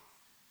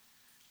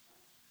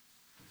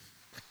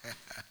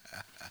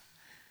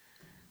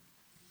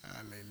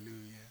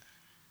 Hallelujah.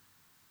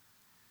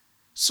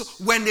 So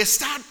when they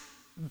start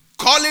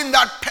calling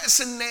that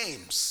person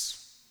names,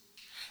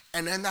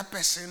 and then that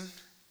person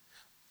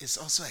is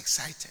also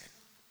excited.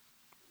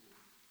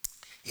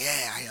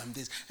 Yeah, I am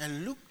this.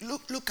 And look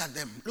at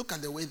them. Look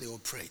at the way they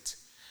operate.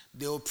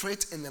 They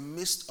operate in the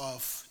midst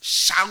of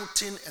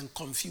shouting and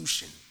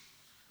confusion.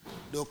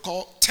 They'll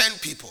call 10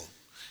 people.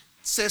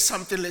 Say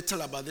something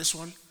little about this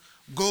one.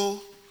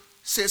 Go,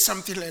 say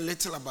something a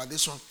little about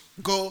this one.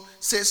 Go,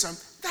 say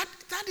something.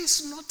 That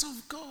is not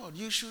of God.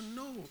 You should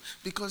know.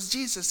 Because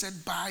Jesus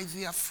said, by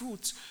their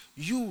fruits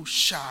you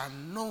shall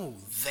know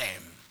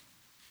them.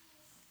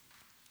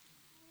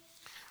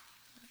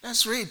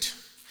 Let's read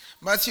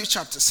Matthew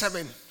chapter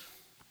 7.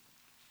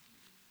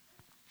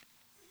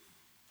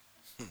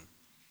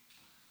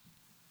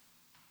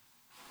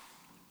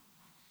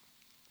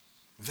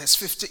 Verse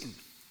 15.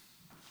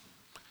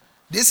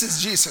 This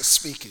is Jesus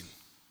speaking.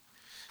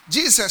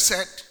 Jesus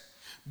said,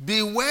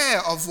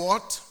 beware of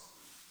what?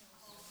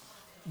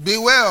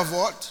 Beware of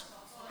what?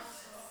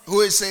 Who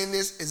is saying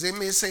this? Is it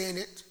me saying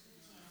it?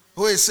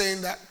 Who is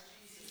saying that?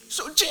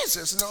 So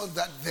Jesus knows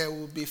that there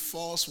will be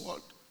false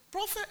what?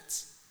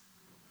 Prophets.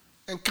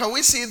 And can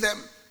we see them?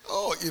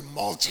 Oh, in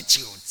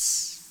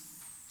multitudes.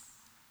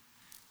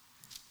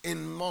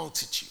 In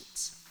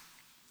multitudes.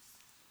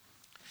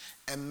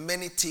 And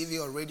many TV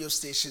or radio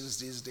stations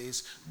these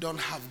days don't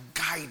have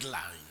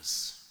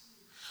guidelines,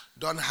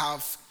 don't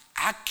have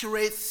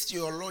accurate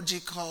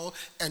theological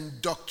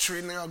and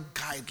doctrinal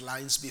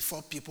guidelines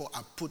before people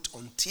are put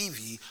on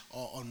TV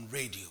or on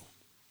radio.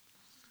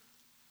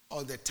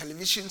 All the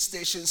television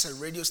stations and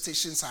radio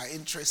stations are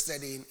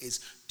interested in is,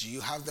 do you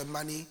have the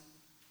money?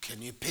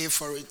 Can you pay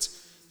for it?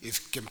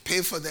 If you can pay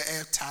for the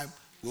airtime,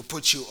 we'll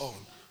put you on.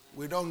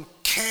 We don't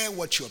care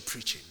what you're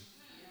preaching.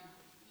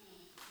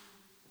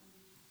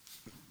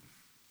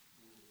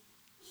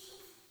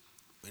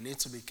 We need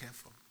to be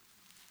careful.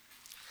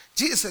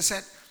 Jesus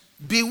said,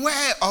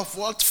 beware of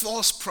what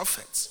false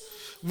prophets,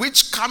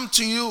 which come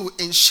to you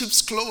in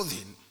sheep's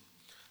clothing,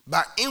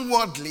 but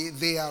inwardly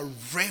they are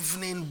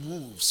ravening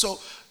wolves. So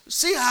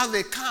see how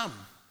they come.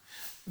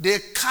 They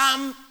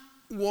come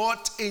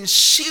what? In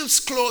sheep's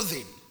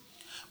clothing.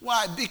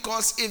 Why?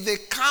 Because if they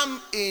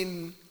come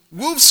in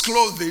wolf's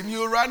clothing,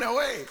 you run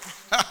away.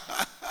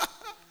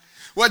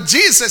 What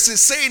Jesus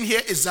is saying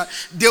here is that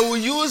they will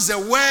use the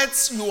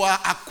words you are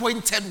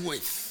acquainted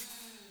with.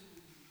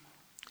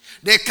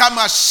 They come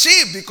as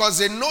sheep because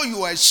they know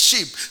you are a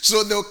sheep.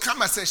 So they'll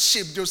come as a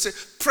sheep. They'll say,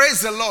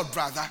 praise the Lord,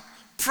 brother.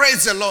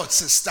 Praise the Lord,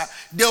 sister.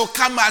 They'll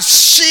come as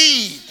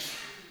sheep.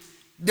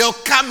 They'll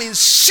come in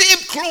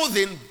sheep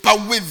clothing, but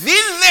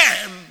within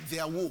them, they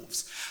are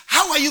wolves.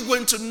 How are you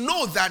going to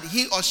know that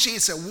he or she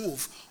is a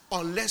wolf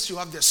unless you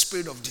have the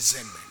spirit of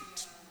discernment?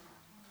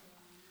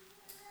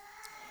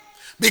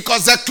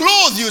 Because the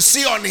clothes you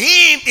see on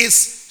him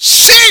is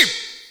sheep.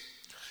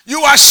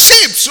 You are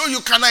sheep, so you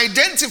can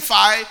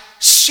identify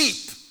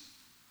sheep.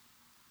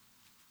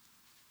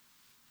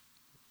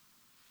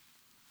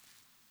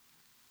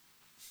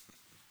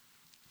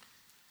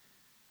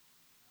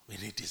 We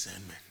need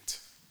discernment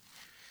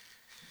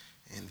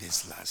in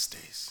these last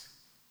days.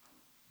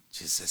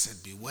 Jesus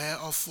said, beware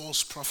of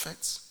false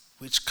prophets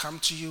which come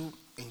to you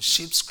in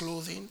sheep's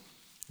clothing,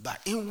 but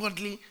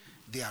inwardly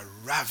they are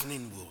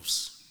ravening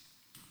wolves.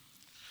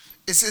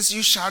 It says,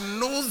 you shall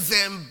know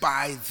them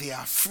by their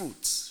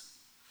fruits.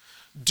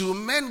 Do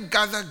men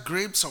gather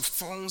grapes of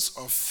thorns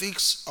or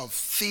figs of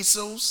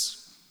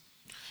thistles?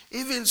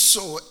 Even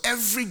so,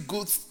 every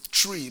good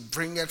tree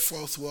bringeth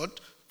forth what?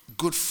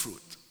 Good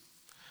fruit.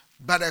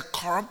 But a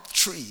corrupt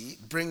tree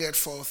bringeth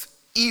forth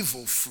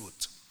evil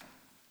fruit.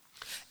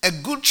 A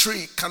good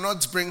tree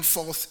cannot bring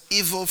forth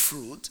evil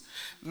fruit,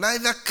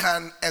 neither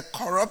can a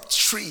corrupt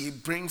tree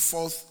bring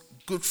forth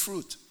good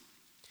fruit.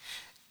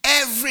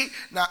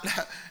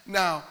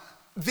 Now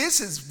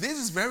this is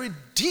very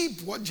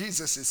deep what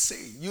Jesus is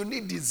saying. You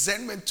need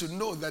discernment to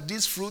know that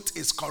this fruit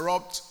is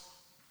corrupt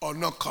or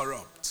not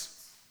corrupt.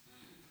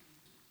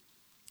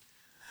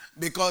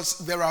 Because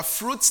there are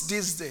fruits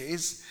these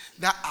days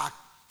that are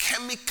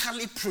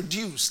chemically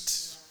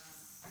produced,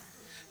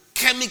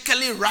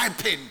 chemically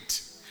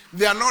ripened.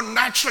 They are not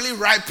naturally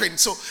ripened.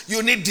 So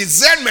you need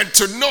discernment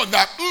to know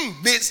that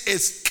this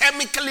is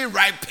chemically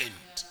ripened.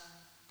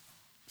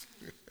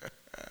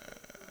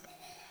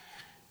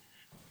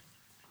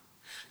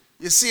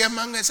 You see a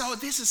mango and say, oh,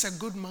 this is a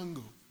good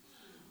mango.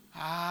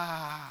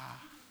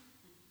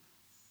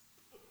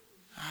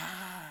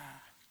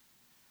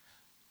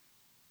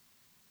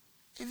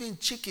 Even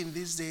chicken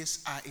these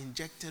days are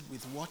injected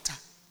with water.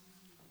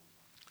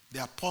 They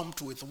are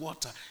pumped with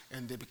water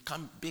and they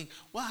become big.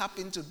 What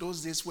happened to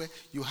those days where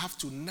you have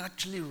to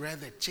naturally rear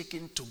the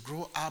chicken to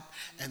grow up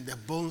and the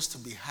bones to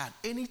be hard?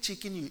 Any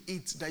chicken you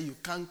eat that you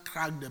can't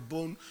crack the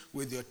bone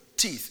with your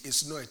teeth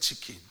is not a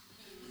chicken.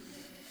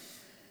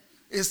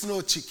 It's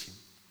no chicken.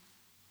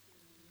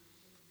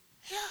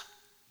 Yeah.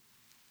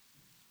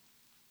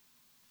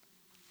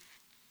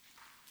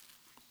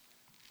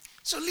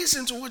 So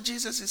listen to what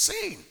Jesus is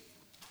saying.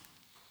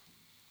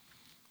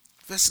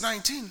 Verse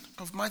 19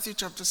 of Matthew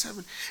chapter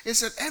 7. It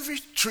said, every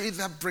tree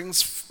that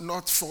brings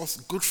not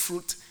forth good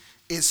fruit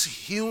is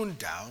hewn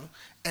down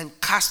and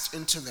cast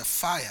into the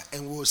fire.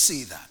 And we'll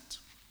see that.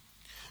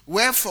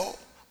 Wherefore,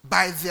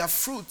 by their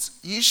fruits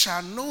ye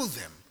shall know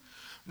them.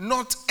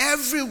 Not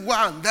every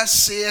one that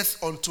saith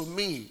unto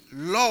me,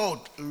 Lord,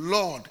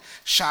 Lord,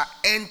 shall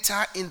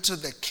enter into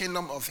the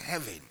kingdom of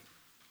heaven,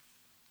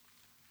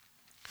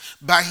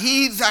 but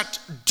he that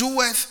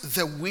doeth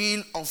the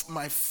will of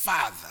my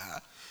Father,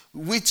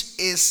 which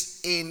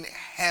is in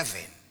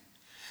heaven.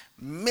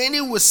 Many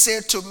will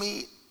say to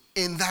me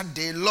in that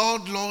day,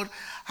 Lord, Lord,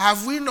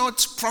 have we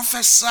not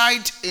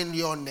prophesied in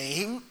your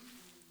name?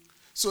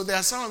 So there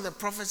are some of the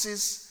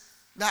prophecies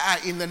that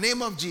are in the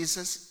name of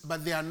Jesus,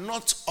 but they are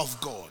not of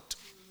God.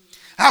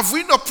 Have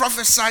we not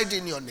prophesied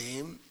in your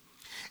name?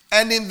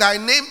 And in thy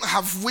name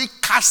have we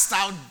cast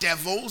out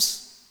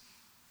devils?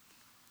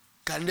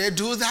 Can they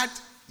do that?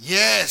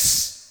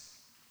 Yes.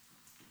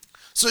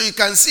 So you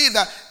can see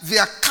that they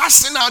are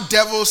casting out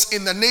devils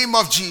in the name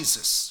of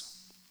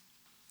Jesus.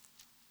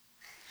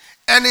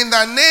 And in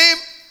the name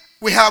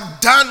We have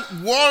done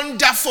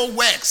wonderful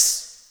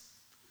works.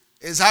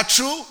 Is that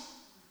true?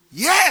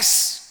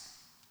 Yes.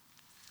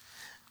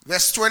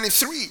 Verse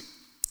 23,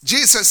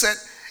 Jesus said,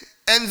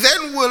 and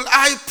then will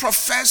I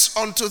profess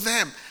unto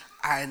them,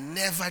 I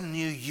never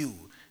knew you.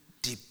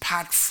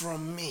 Depart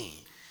from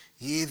me,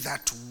 ye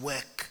that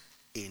work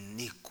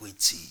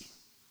iniquity.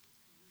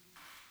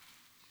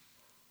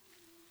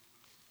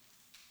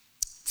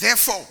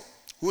 Therefore,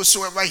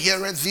 whosoever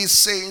heareth these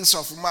sayings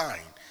of mine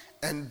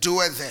and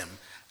doeth them,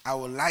 I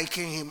will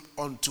liken him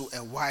unto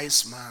a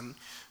wise man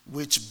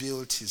which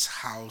built his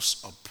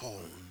house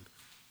upon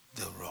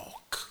the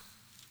rock.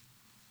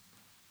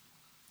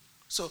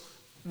 So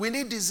we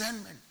need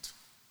discernment.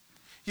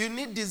 You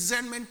need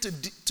discernment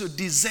to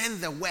discern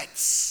the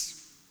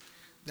works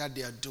that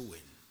they are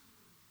doing.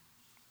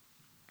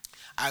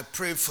 I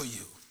pray for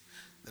you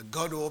that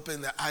God will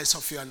open the eyes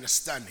of your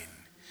understanding,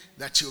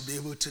 that you'll be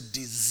able to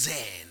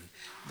discern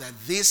that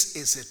this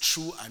is a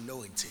true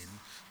anointing,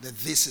 that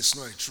this is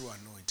not a true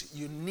anointing.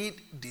 You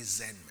need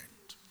discernment.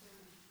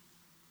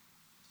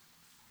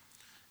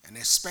 And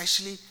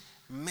especially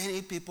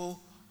many people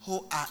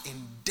who are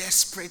in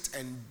desperate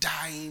and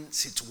dying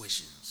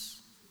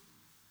situations.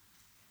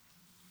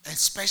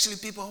 Especially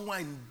people who are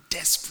in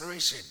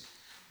desperation.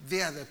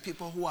 They are the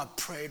people who are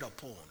preyed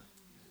upon.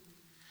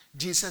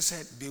 Jesus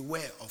said,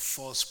 beware of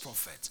false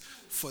prophets,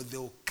 for they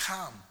will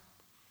come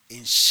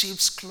in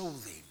sheep's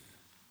clothing.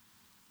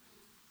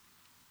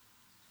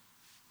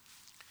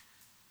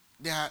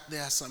 There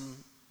are some,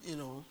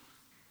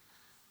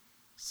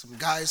 some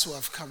guys who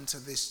have come to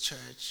this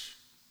church,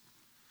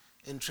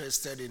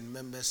 interested in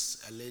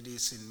members,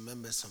 ladies in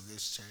members of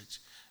this church,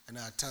 and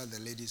I tell the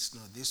ladies,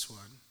 no, this one,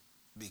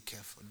 be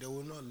careful. They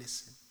will not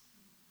listen.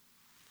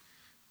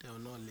 They will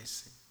not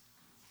listen.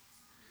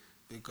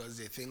 Because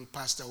they think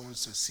pastor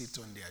wants to sit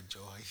on their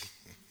joy.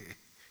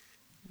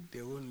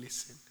 They won't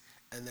listen.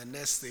 And the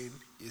next thing,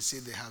 you see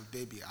they have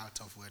baby out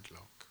of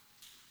wedlock.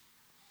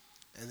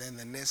 And then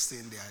the next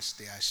thing, they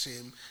are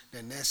ashamed.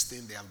 The next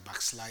thing, they have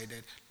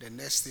backslided. The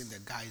next thing, the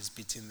guy is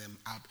beating them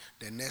up.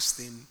 The next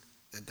thing,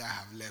 the guy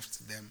have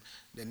left them.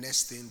 The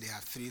next thing, they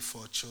have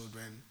 3-4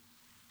 children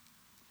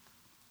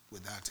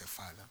without a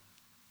father.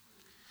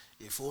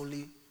 If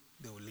only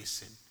they will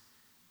listen.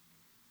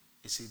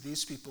 You see,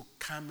 these people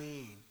come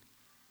in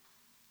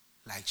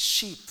like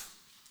sheep.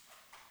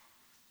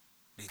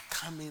 They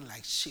come in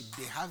like sheep.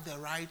 They have the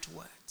right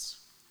words.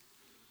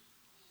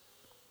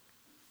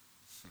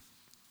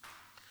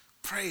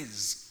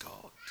 Praise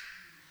God.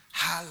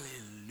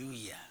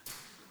 Hallelujah.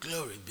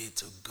 Glory be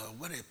to God.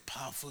 What a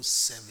powerful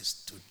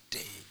service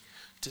today.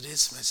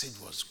 Today's message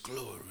was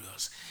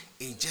glorious.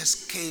 It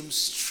just came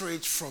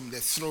straight from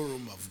the throne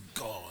room of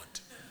God.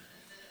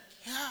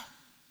 Yeah.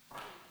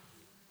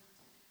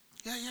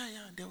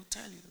 They will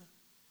tell you.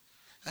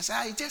 I said,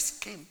 I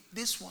just came.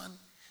 This one,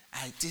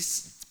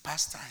 this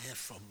pastor heard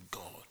from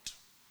God.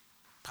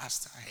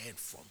 Pastor heard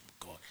from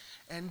God.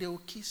 And they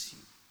will kiss you.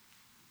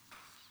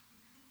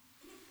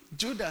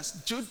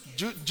 Judas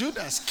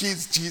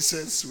kissed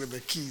Jesus with a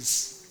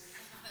kiss.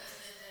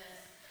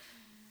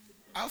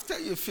 After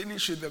you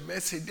finish with the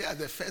message, they are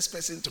the first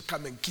person to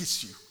come and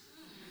kiss you.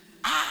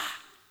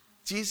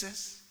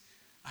 Jesus,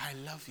 I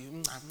love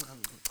you.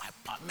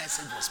 My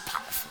message was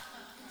powerful.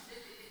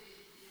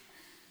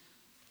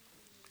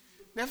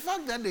 The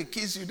fact that they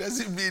kiss you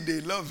doesn't mean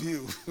they love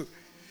you.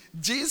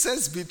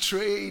 Judas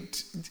betrayed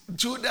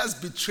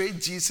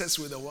Jesus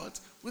with a what?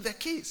 With a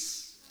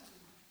kiss.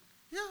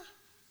 Yeah.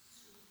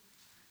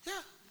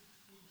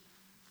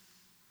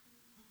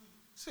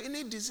 So you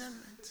need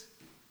discernment.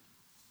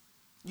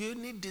 You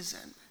need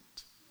discernment.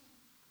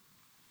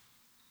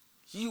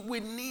 We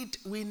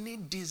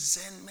need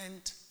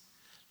discernment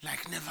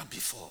like never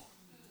before.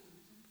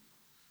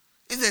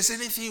 If there's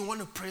anything you want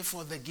to pray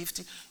for, the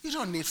gifting, you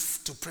don't need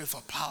to pray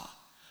for power.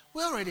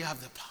 We already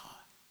have the power.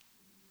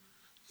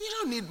 You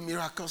don't need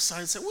miracle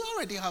signs. We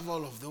already have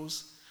all of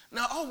those.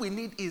 Now all we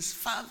need is,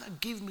 Father,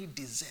 give me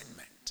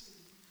discernment.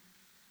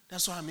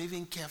 That's why I'm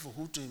even careful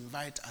who to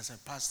invite as a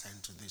pastor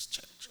into this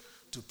church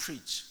to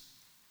preach.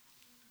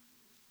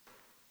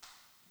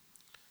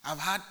 I've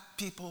had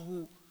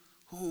people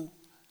who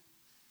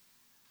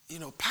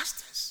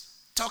pastors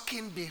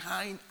talking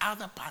behind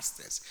other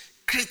pastors,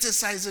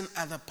 criticizing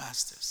other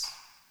pastors.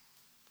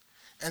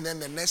 And then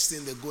the next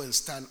thing, they go and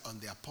stand on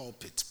their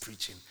pulpit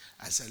preaching.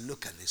 I said,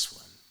 look at this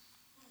one.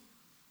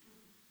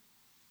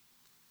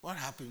 What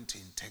happened to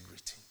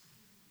integrity?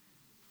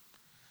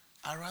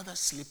 I'd rather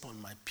sleep on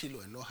my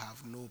pillow and not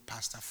have no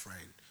pastor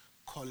friend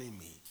calling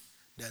me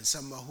than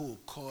someone who will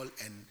call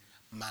and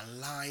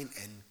malign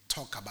and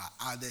talk about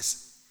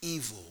others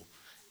evil.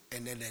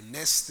 And then the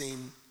next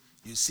thing,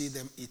 you see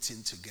them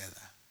eating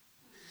together.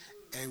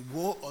 And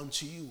woe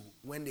unto you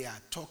when they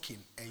are talking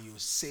and you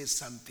say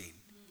something.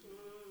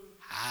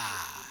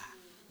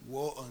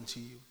 Woe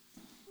unto you.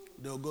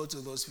 They'll go to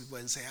those people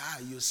and say,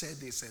 you said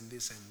this and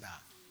this and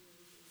that.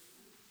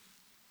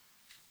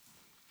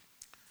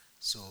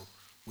 So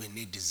we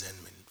need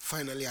discernment.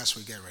 Finally, as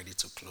we get ready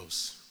to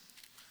close.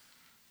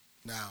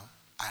 Now,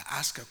 I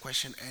asked a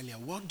question earlier.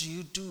 What do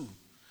you do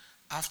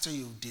after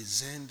you've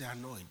discerned the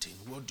anointing?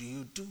 What do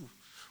you do?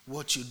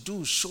 What you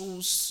do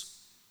shows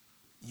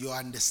your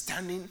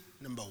understanding,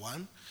 number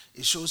one.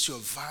 It shows your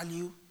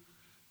value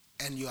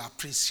and your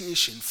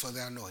appreciation for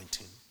the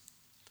anointing.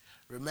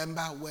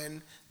 Remember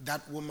when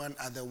that woman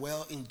at the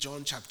well in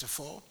John chapter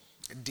 4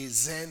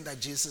 discerned that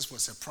Jesus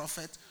was a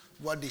prophet?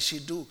 What did she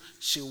do?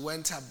 She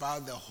went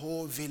about the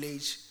whole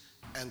village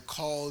and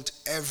called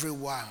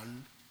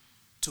everyone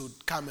to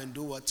come and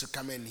do what? To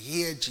come and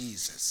hear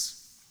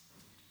Jesus.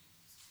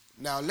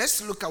 Now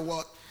let's look at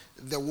what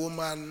the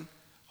woman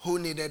who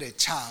needed a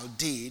child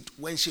did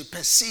when she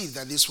perceived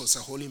that this was a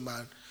holy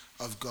man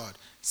of God.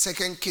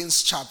 2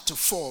 Kings chapter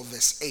 4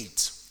 verse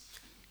 8.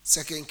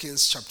 2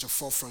 Kings chapter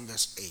 4 from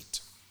verse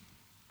 8.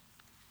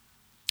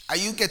 Are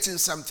you getting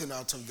something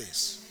out of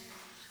this?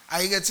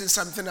 Are you getting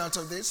something out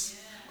of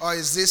this? Or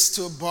is this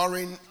too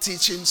boring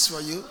teachings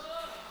for you?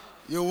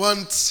 You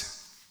want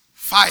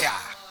fire?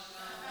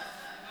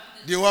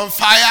 Do you want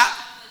fire?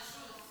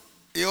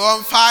 You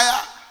want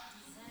fire?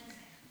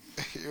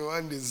 You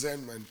want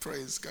discernment.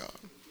 Praise God.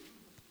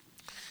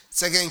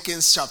 2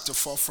 Kings chapter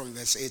 4 from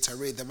verse 8. I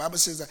read. The Bible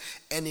says that,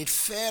 and it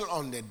fell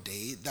on the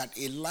day that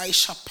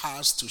Elisha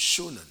passed to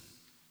Shunem,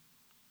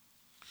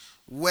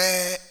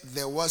 where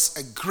there was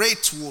a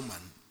great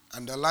woman.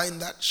 Underline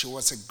that. She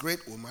was a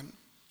great woman.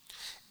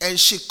 And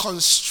she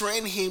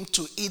constrained him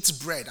to eat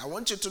bread. I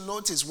want you to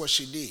notice what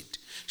she did.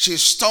 She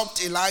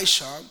stopped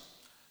Elisha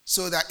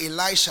so that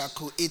Elisha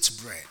could eat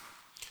bread.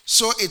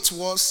 So it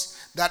was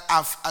that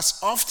as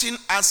often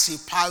as he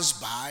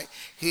passed by,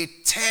 he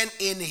turned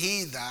in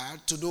hither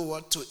to do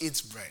what? To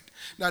eat bread.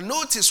 Now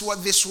notice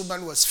what this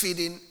woman was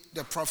feeding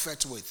the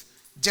prophet with.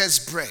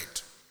 Just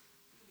bread.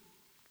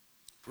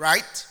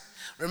 Right?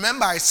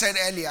 Remember I said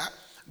earlier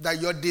that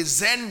your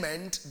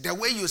discernment, the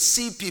way you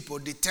see people,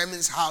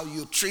 determines how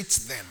you treat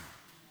them.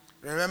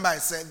 Remember I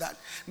said that?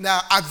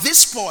 Now at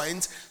this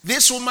point,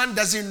 this woman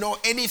doesn't know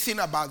anything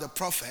about the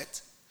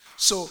prophet.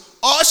 So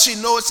all she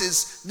knows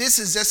is this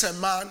is just a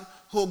man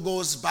who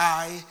goes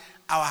by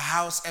our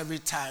house every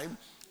time.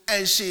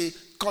 And she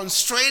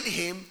constrained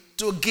him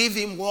to give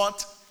him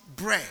what?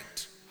 Bread.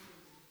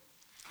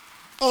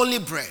 Only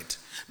bread.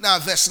 Now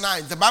verse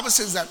 9, the Bible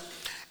says that,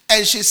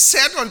 and she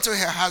said unto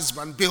her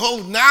husband,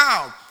 behold,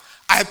 now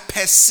I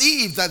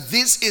perceive that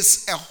this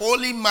is a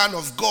holy man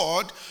of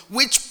God,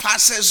 which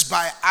passes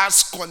by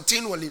us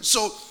continually.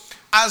 So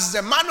as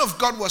the man of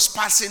God was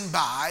passing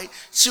by,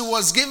 she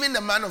was giving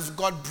the man of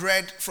God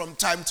bread from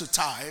time to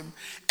time.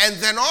 And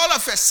then all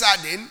of a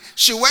sudden,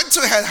 she went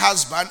to her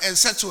husband and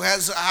said to her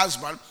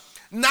husband,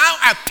 now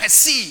I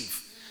perceive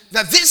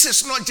that this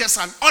is not just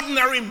an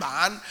ordinary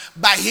man,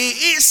 but he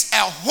is a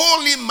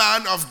holy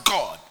man of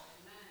God.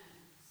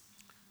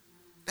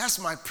 That's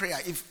my prayer.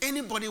 If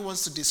anybody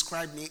wants to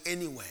describe me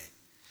anywhere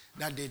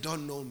that they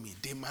don't know me,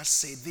 they must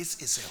say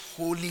this is a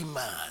holy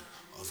man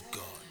of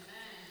God.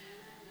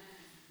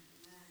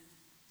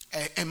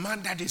 A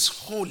man that is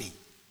holy.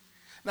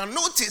 Now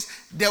notice,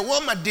 the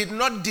woman did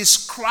not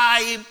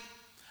describe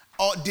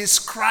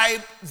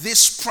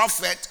this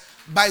prophet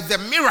by the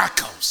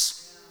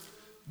miracles,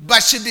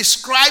 but she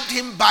described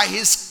him by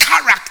his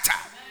character.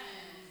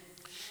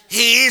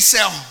 He is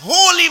a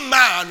holy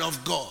man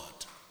of God.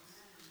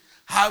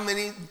 How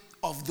many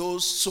of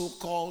those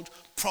so-called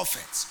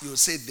prophets, you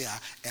say they are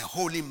a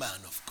holy man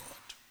of God?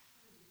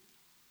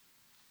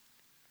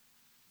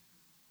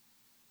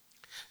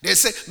 They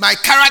say, my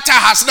character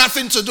has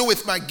nothing to do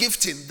with my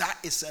gifting. That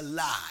is a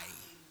lie.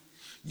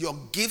 Your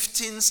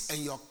giftings and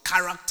your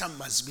character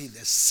must be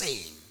the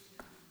same.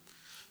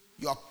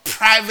 Your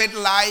private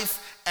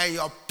life and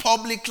your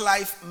public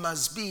life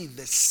must be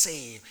the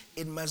same.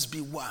 It must be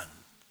one.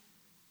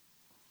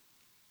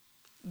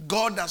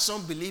 God does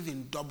not believe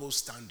in double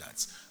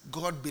standards.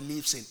 God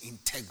believes in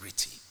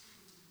integrity.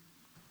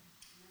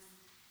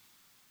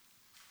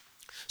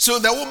 So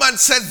the woman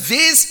said,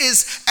 this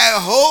is a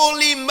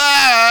holy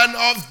man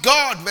of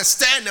God. Verse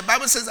 10, the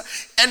Bible says that.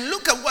 And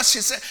look at what she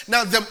said.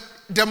 Now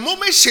the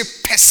moment she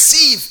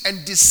perceived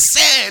and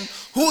discerned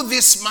who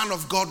this man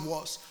of God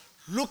was,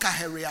 look at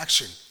her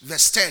reaction.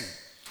 Verse 10.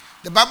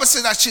 The Bible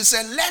says that she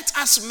said, let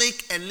us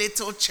make a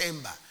little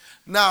chamber.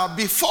 Now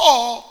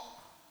before,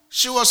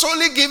 she was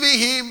only giving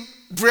him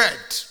bread.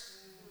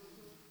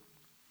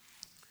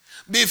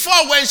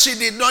 Before, when she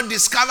did not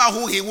discover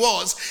who he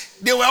was,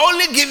 they were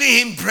only giving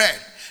him bread.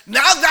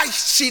 Now that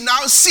she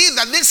now sees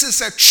that this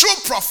is a true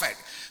prophet,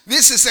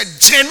 this is a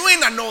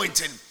genuine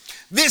anointing,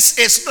 this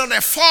is not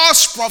a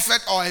false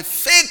prophet or a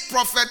fake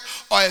prophet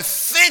or a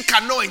fake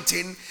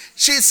anointing,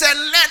 she said,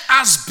 let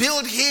us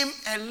build him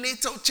a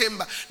little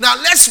chamber. Now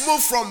let's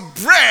move from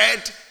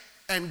bread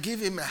and give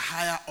him a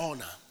higher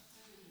honor.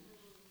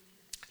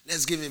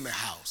 Let's give him a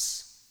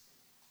house.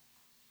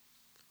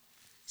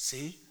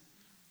 See,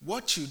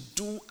 what you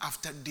do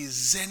after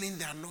discerning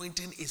the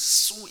anointing is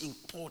so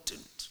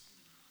important.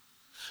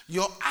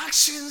 Your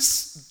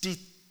actions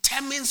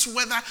determines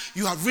whether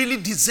you have really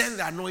discerned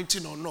the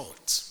anointing or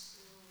not.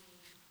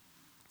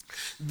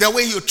 The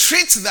way you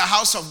treat the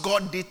house of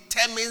God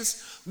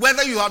determines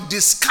whether you have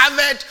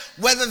discovered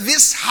whether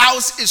this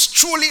house is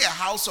truly a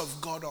house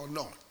of God or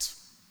not.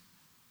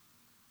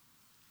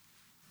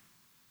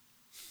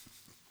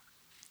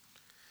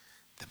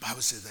 The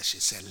Bible says that she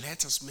said,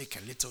 let us make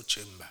a little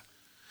chamber,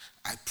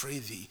 I pray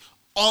thee,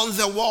 on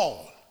the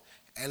wall,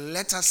 and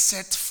let us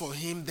set for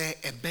him there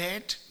a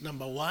bed,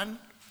 number 1.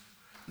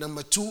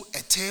 Number 2,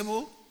 a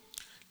table.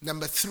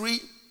 Number 3,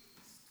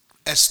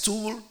 a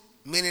stool,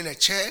 meaning a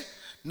chair.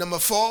 Number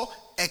 4,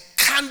 a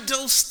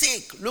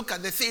candlestick. Look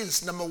at the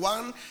things. Number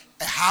 1,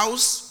 a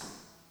house.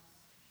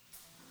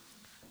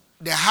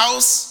 The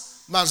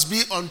house must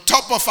be on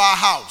top of our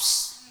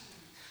house.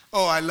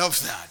 Oh, I love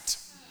that.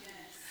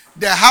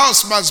 The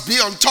house must be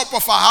on top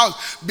of our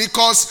house,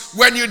 because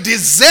when you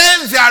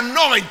discern the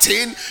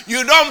anointing,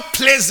 you don't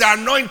place the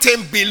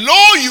anointing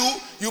below you,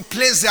 you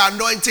place the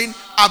anointing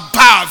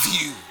above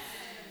you.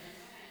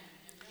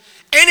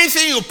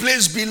 Anything you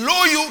place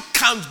below you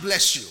can't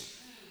bless you.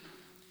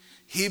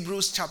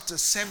 Hebrews chapter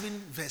 7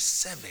 verse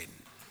 7.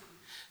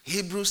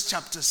 Hebrews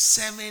chapter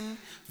 7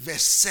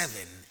 verse 7.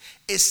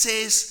 It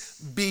says,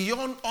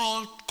 beyond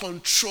all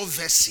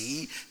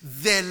controversy,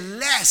 the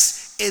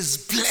less is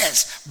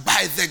blessed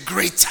by the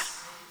greater.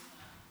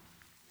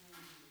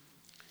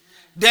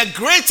 The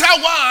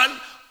greater one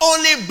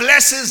only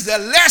blesses the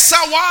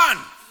lesser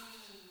one.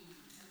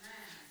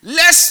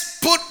 Let's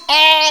put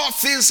all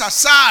things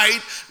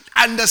aside.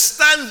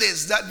 Understand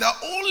this, that the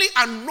only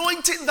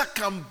anointing that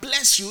can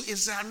bless you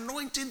is the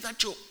anointing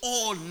that you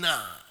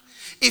honor.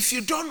 If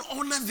you don't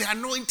honor the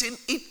anointing,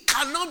 it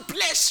cannot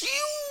bless you.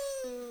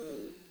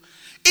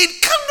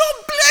 It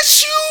cannot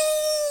bless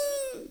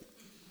you.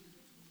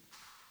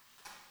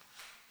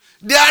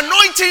 The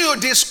anointing you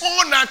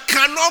dishonor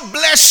cannot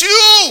bless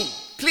you.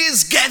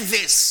 Please get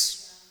this.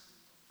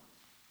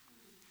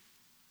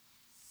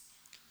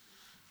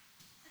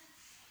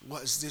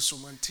 What is this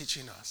woman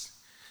teaching us?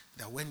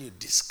 That when you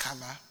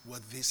discover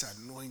what this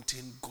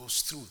anointing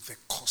goes through, the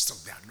cost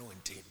of the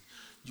anointing,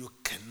 you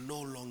can no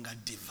longer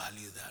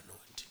devalue the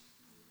anointing.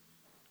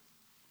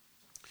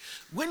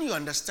 When you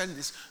understand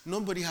this,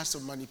 nobody has to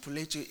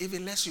manipulate you.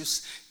 Even let's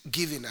use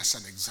giving as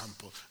an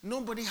example.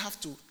 Nobody has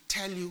to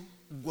tell you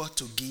what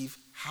to give,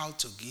 how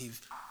to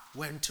give,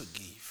 when to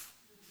give.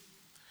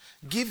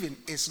 Giving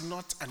is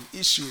not an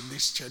issue in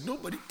this church.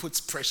 Nobody puts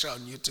pressure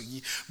on you to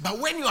give. But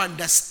when you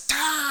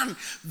understand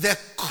the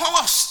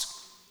cost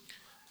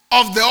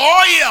of the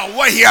oil,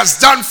 what he has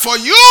done for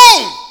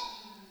you,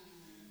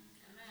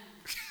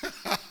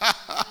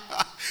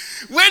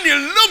 when you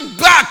look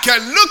back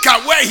and look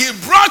at where he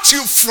brought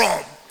you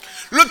from,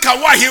 look at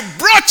what he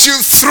brought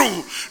you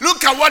through,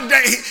 look at what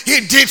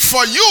he did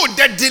for you,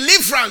 the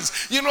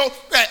deliverance. You know,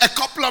 a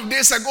couple of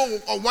days ago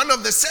on one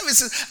of the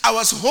services, I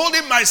was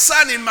holding my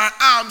son in my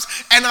arms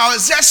and I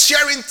was just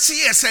sharing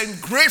tears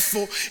and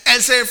grateful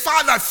and saying,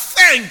 Father,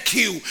 thank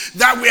you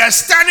that we are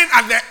standing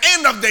at the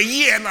end of the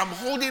year and I'm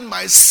holding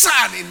my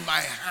son in my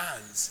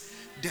hands.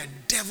 The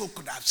devil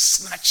could have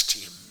snatched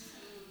him.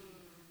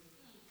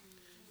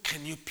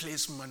 Can you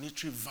place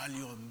monetary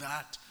value on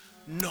that?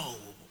 No.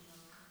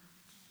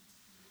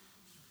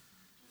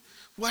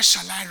 What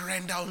shall I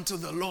render unto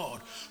the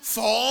Lord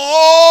for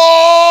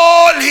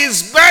all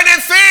his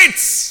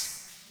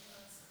benefits?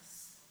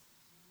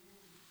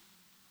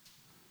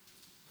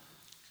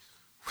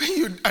 When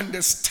you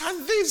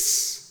understand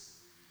this,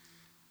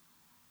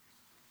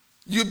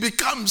 you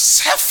become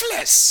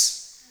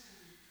selfless.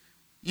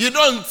 You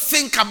don't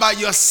think about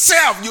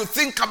yourself, you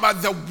think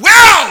about the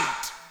world.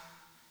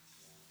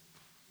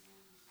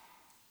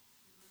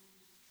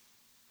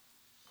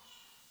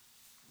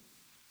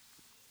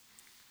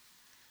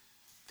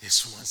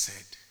 This woman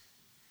said,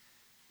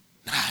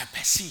 now I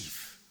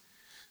perceive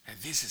that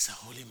this is a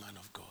holy man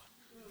of God.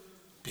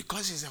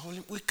 Because he's a holy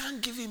man, we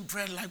can't give him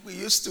bread like we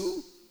used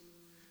to.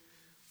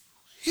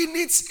 He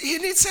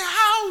needs a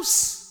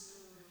house.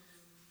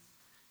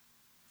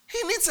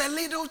 He needs a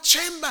little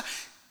chamber.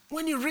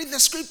 When you read the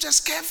scriptures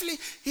carefully,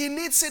 he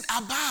needs it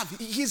above.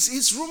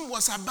 His room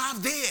was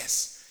above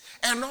theirs.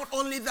 And not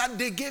only that,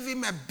 they gave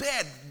him a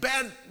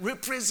bed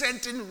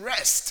representing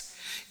rest.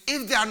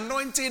 If the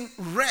anointing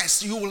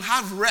rests, you will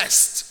have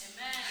rest.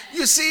 Amen.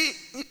 You see,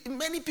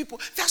 many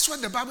people, that's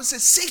what the Bible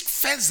says, seek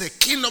first the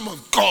kingdom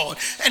of God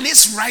and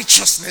his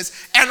righteousness,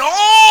 and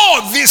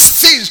all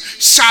these things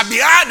shall be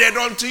added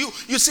unto you.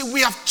 You see,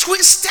 we have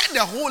twisted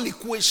the whole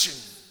equation.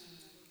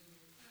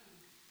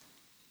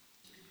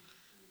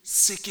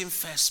 Seeking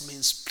first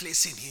means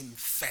placing him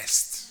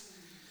first.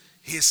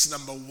 He's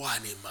number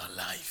one in my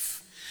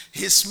life.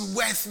 He's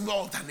worth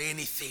more than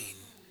anything.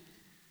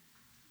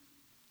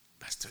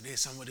 But today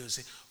somebody will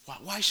say,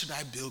 why should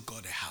I build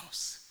God a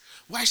house?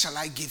 Why shall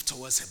I give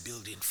towards a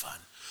building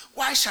fund?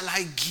 Why shall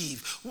I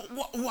give?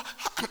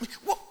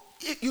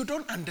 You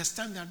don't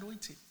understand the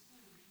anointing.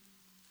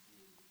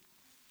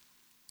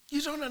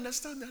 You don't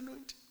understand the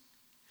anointing.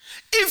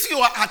 If you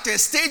are at a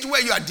stage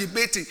where you are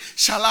debating,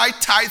 shall I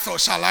tithe or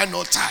shall I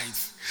not tithe?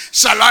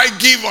 Shall I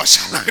give or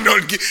shall I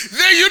not give?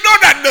 Then you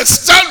don't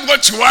understand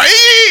what you are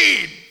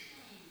in.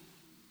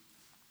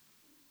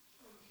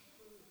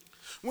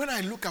 When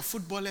I look at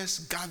footballers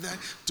gather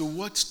to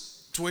watch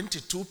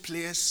 22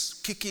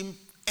 players kicking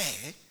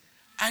air,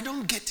 I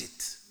don't get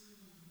it.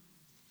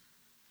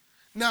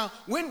 Now,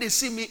 when they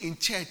see me in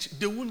church,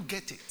 they won't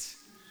get it.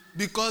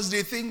 Because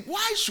they think,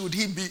 why should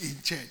he be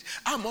in church?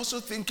 I'm also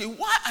thinking,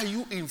 why are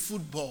you in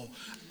football?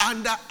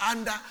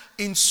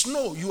 In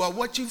snow, you are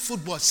watching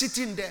football,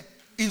 sitting there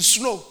in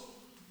snow.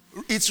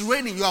 It's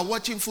raining, you are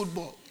watching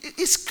football.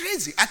 It's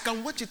crazy. I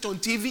can watch it on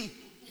TV.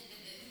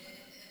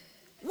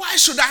 Why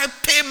should I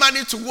pay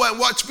money to go and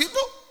watch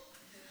people?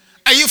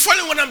 Are you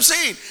following what I'm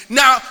saying?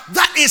 Now,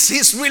 that is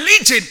his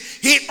religion.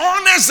 He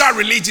honors that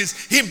religion.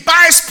 He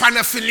buys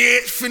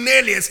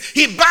paraphernalias.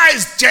 He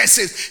buys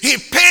jerseys. He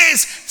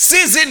pays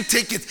season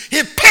tickets.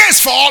 He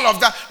pays for all of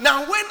that. Now,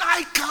 when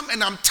I come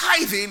and I'm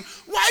tithing,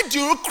 why do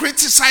you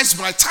criticize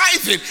my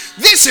tithing?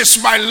 This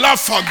is my love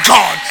for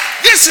God.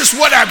 This is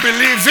what I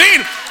believe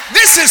in.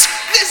 This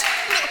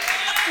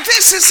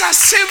is as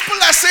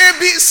simple as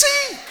ABC.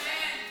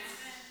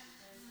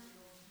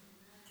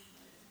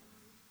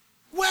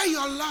 Where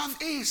your love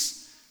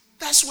is,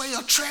 that's where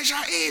your treasure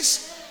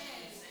is.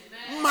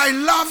 My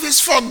love is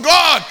for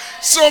God.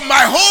 So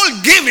my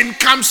whole giving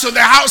comes to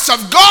the house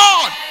of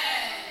God.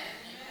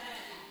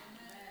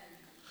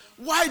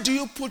 Why do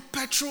you put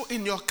petrol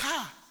in your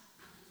car?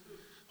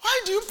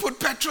 Why do you put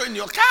petrol in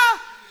your car?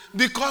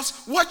 Because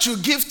what you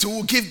give to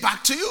will give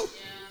back to you.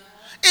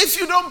 If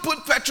you don't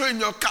put petrol in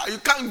your car, you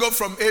can't go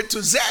from A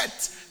to Z.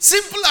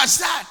 Simple as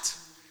that.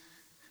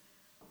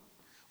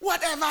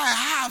 Whatever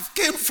I have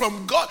came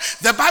from God.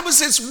 The Bible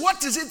says,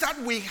 what is it that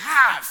we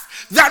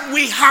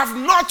have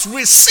not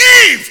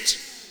received?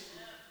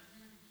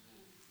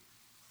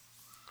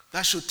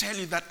 That should tell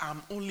you that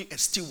I'm only a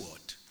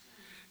steward.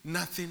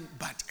 Nothing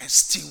but a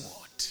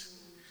steward.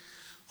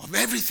 Of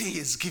everything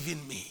He's given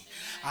me,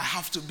 I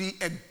have to be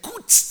a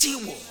good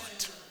steward.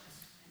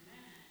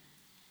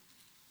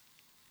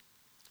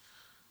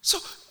 So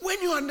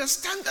when you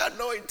understand the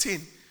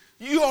anointing,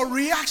 your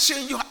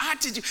reaction, your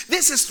attitude,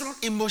 this is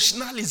not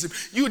emotionalism.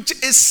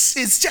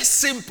 It's just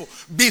simple.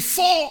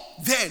 Before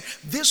then,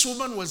 this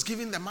woman was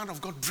giving the man of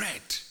God bread.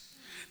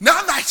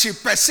 Now that she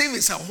perceives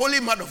it's a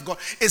holy man of God,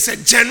 it's a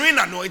genuine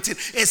anointing,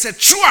 it's a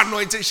true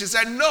anointing, she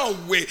said, no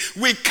way,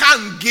 we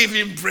can't give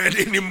him bread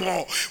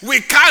anymore. We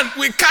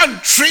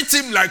can't treat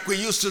him like we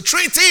used to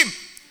treat him,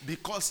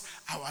 because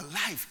our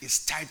life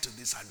is tied to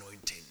this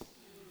anointing.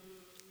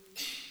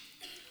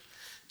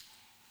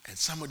 And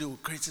somebody will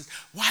criticize,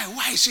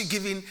 why is she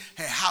giving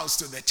her house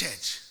to the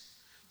church?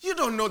 You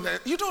don't know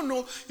that. You don't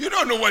know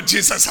what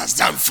Jesus has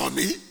done for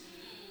me.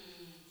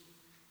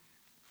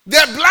 The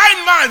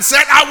blind man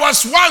said, I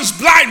was once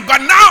blind, but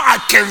now I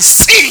can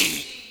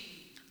see.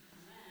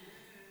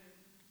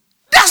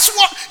 That's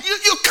what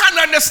you can't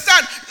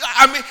understand.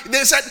 I mean,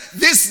 they said,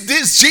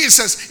 this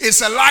Jesus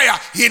is a liar.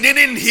 He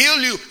didn't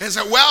heal you. They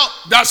said, well,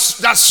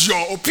 that's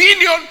your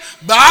opinion.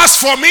 But as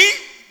for me,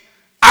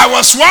 I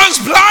was once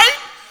blind.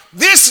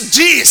 This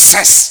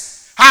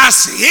Jesus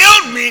has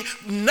healed me.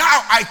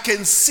 Now I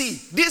can see.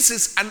 This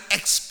is an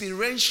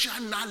experiential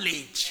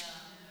knowledge.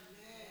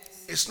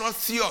 It's not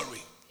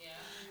theory.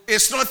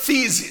 It's not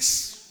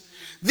thesis.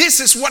 This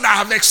is what I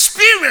have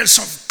experienced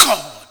of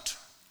God.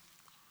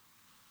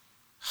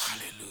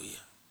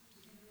 Hallelujah.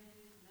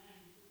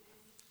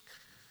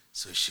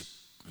 So she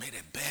made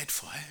a bed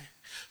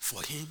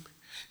for him.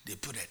 They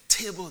put a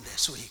table there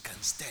so he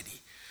can study.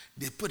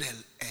 They put a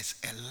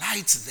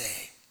light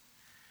there.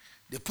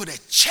 They put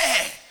a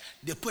chair.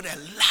 They put a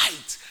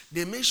light.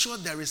 They make sure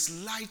there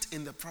is light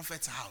in the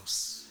prophet's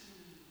house.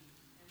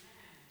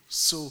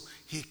 So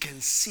he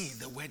can see.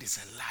 The word is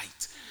a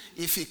light.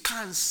 If he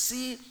can't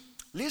see,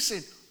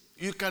 listen,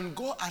 you can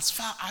go as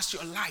far as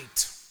your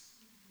light.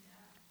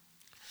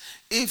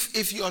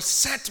 If your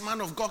set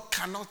man of God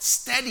cannot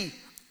study,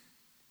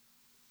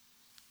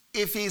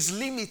 if he is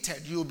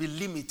limited, you'll be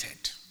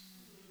limited.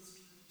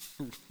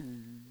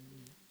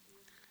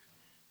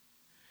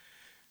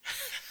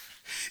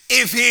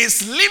 If he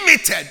is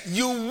limited,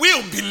 you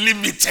will be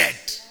limited.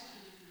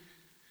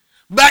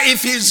 But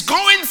if he's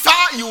going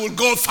far, you will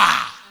go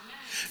far.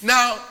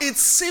 Now,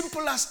 it's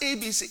simple as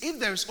ABC. If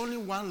there is only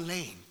one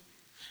lane,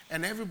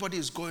 and everybody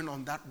is going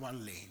on that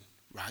one lane,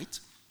 right?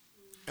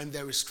 And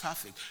there is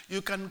traffic,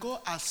 you can go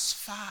as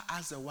far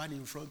as the one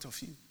in front of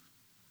you.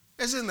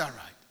 Isn't that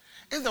right?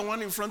 If the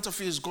one in front of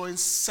you is going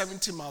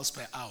 70 miles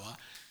per hour,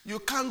 you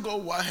can't go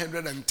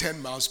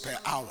 110 miles per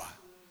hour.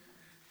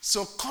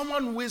 So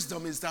common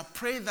wisdom is that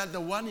pray that the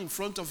one in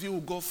front of you will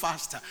go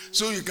faster,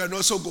 so you can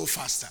also go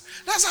faster.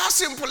 That's how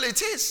simple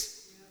it is.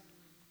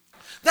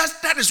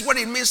 That is what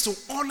it means to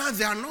honor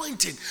the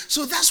anointing.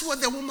 So that's what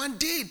the woman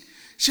did.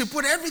 She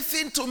put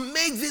everything to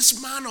make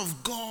this man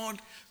of God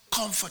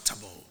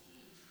comfortable.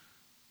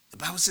 The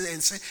Bible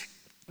says,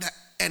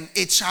 and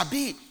it shall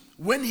be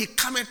when he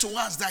cometh to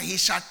us that he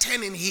shall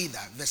turn in hither.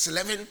 Verse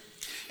 11.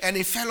 And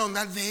it fell on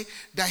that day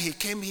that he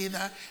came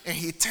hither, and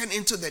he turned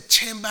into the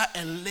chamber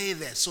and lay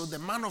there. So the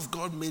man of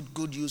God made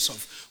good use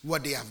of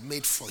what they have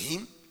made for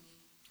him.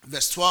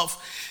 Verse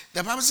 12,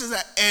 the Bible says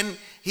that, and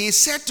he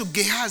said to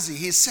Gehazi,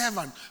 his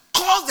servant,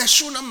 called the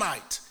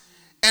Shunammite.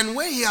 And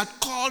when he had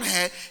called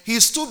her, he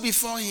stood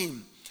before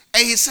him.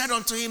 And he said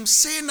unto him,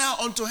 say now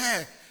unto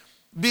her,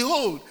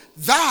 behold,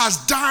 thou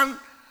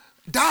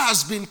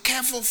hast been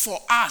careful for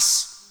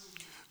us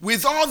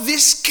with all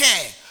this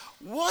care.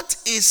 What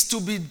is to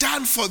be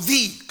done for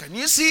thee? Can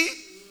you see?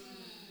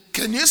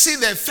 Can you see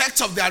the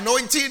effect of the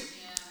anointing?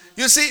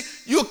 You see,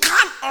 you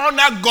can't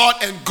honor God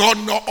and God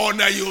not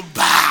honor you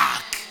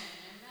back.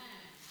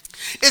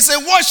 He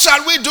said, what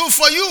shall we do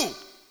for you?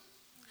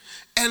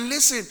 And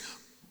listen,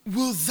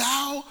 will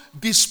thou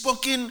be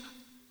spoken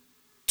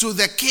to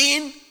the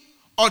king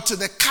or to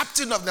the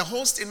captain of the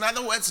host? In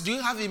other words, do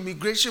you have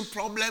immigration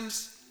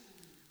problems?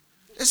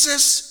 It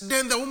says,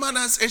 then the woman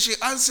answered, and she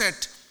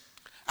answered,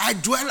 I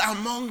dwell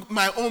among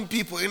my own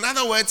people. In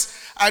other words,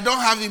 I don't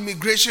have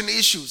immigration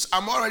issues.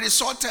 I'm already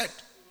sorted.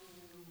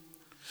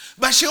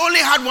 But she only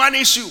had one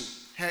issue.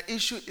 Her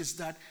issue is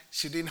that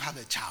she didn't have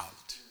a child.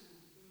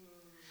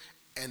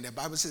 And the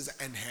Bible says,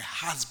 and her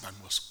husband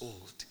was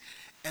old.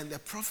 And the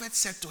prophet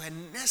said to her,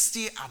 next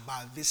year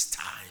about this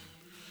time,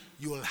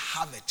 you will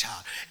have a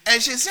child.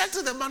 And she said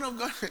to the man of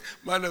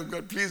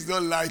God, please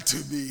don't lie to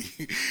me.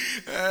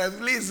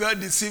 Please don't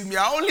deceive me.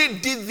 I only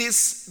did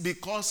this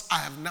because I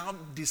have now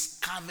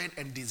discovered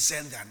and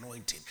discerned the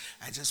anointing.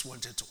 I just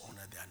wanted to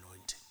honor the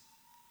anointing.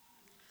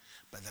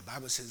 But the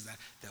Bible says that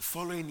the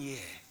following year,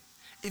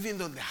 even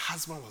though the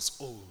husband was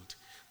old,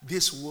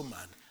 this woman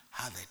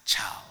had a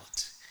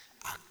child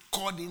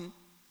according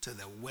to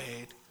the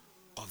word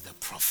of the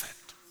prophet.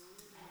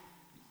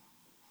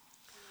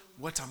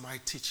 What am I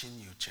teaching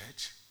you,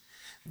 church?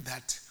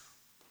 That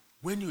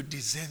when you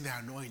discern the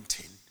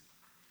anointing,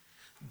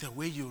 the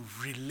way you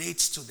relate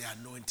to the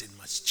anointing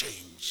must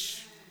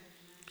change.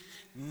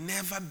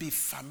 Never be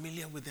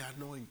familiar with the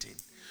anointing,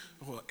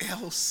 or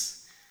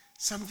else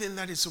something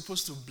that is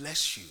supposed to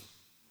bless you,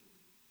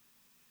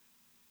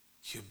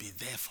 you'll be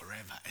there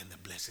forever and the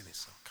blessing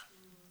is not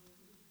coming.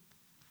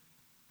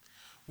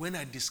 When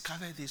I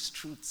discover these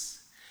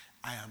truths,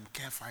 I am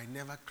careful. I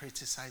never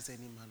criticize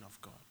any man of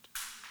God.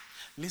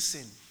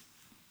 Listen,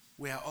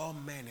 we are all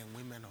men and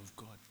women of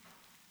God.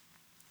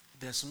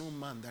 There's no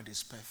man that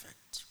is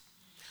perfect.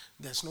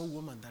 There's no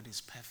woman that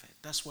is perfect.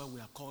 That's why we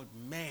are called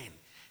men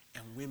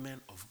and women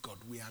of God.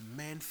 We are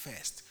men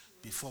first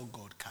before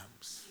God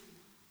comes.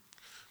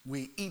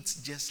 We eat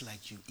just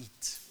like you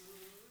eat.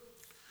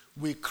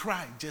 We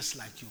cry just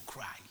like you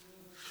cry.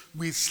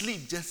 We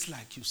sleep just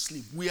like you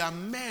sleep. We are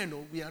men,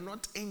 or we are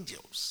not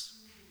angels.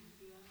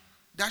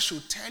 That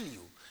should tell you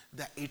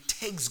that it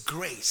takes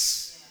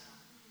grace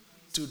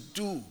to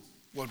do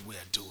what we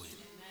are doing.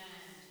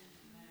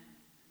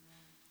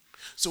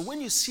 So when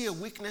you see a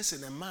weakness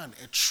in a man,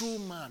 a true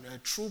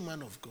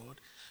man of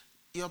God,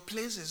 your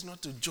place is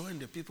not to join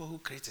the people who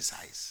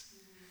criticize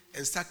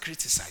and start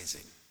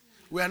criticizing.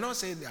 We are not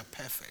saying they are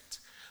perfect,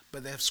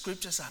 but the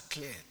scriptures are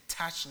clear.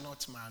 Touch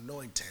not my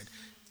anointed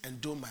and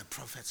do my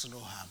prophets no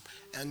harm.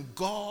 And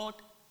God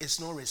is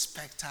no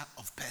respecter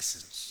of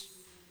persons.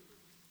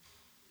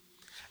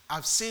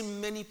 I've seen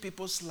many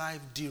people's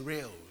life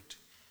derailed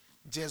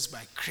just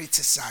by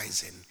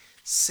criticizing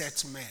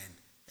set men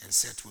and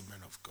set women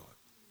of God.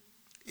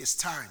 It's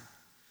time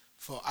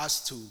for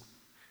us to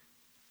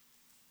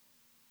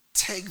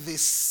take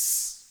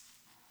this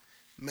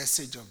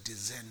message of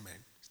discernment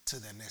to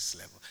the next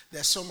level.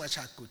 There's so much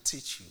I could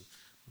teach you,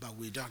 but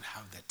we don't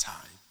have the time.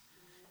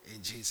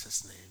 In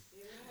Jesus'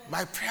 name.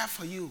 My prayer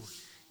for you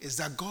is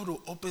that God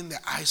will open the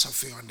eyes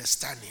of your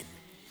understanding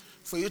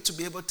for you to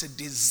be able to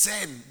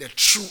discern the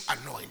true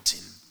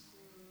anointing.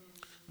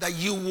 That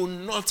you will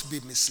not be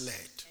misled.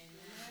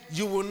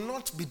 You will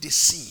not be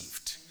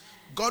deceived.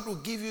 God will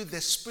give you the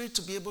spirit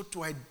to be able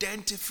to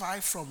identify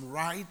from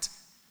right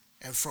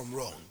and from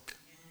wrong.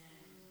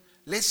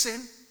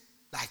 Listen,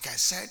 like I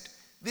said,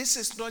 this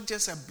is not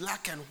just a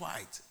black and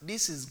white.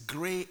 This is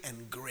gray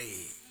and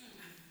gray.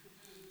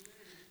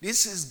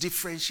 This is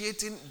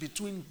differentiating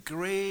between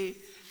gray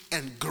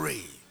and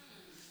gray.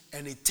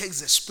 And it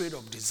takes the spirit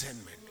of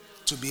discernment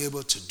to be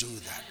able to do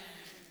that.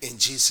 In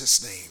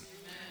Jesus' name.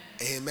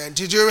 Amen.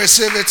 Did you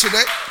receive it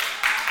today?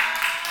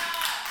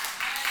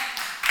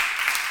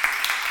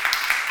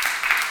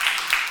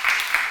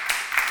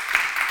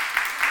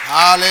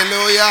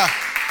 Hallelujah.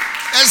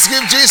 Let's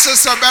give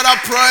Jesus a better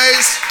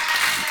praise.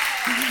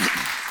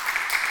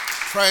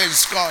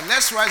 Praise God.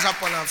 Let's rise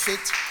up on our feet.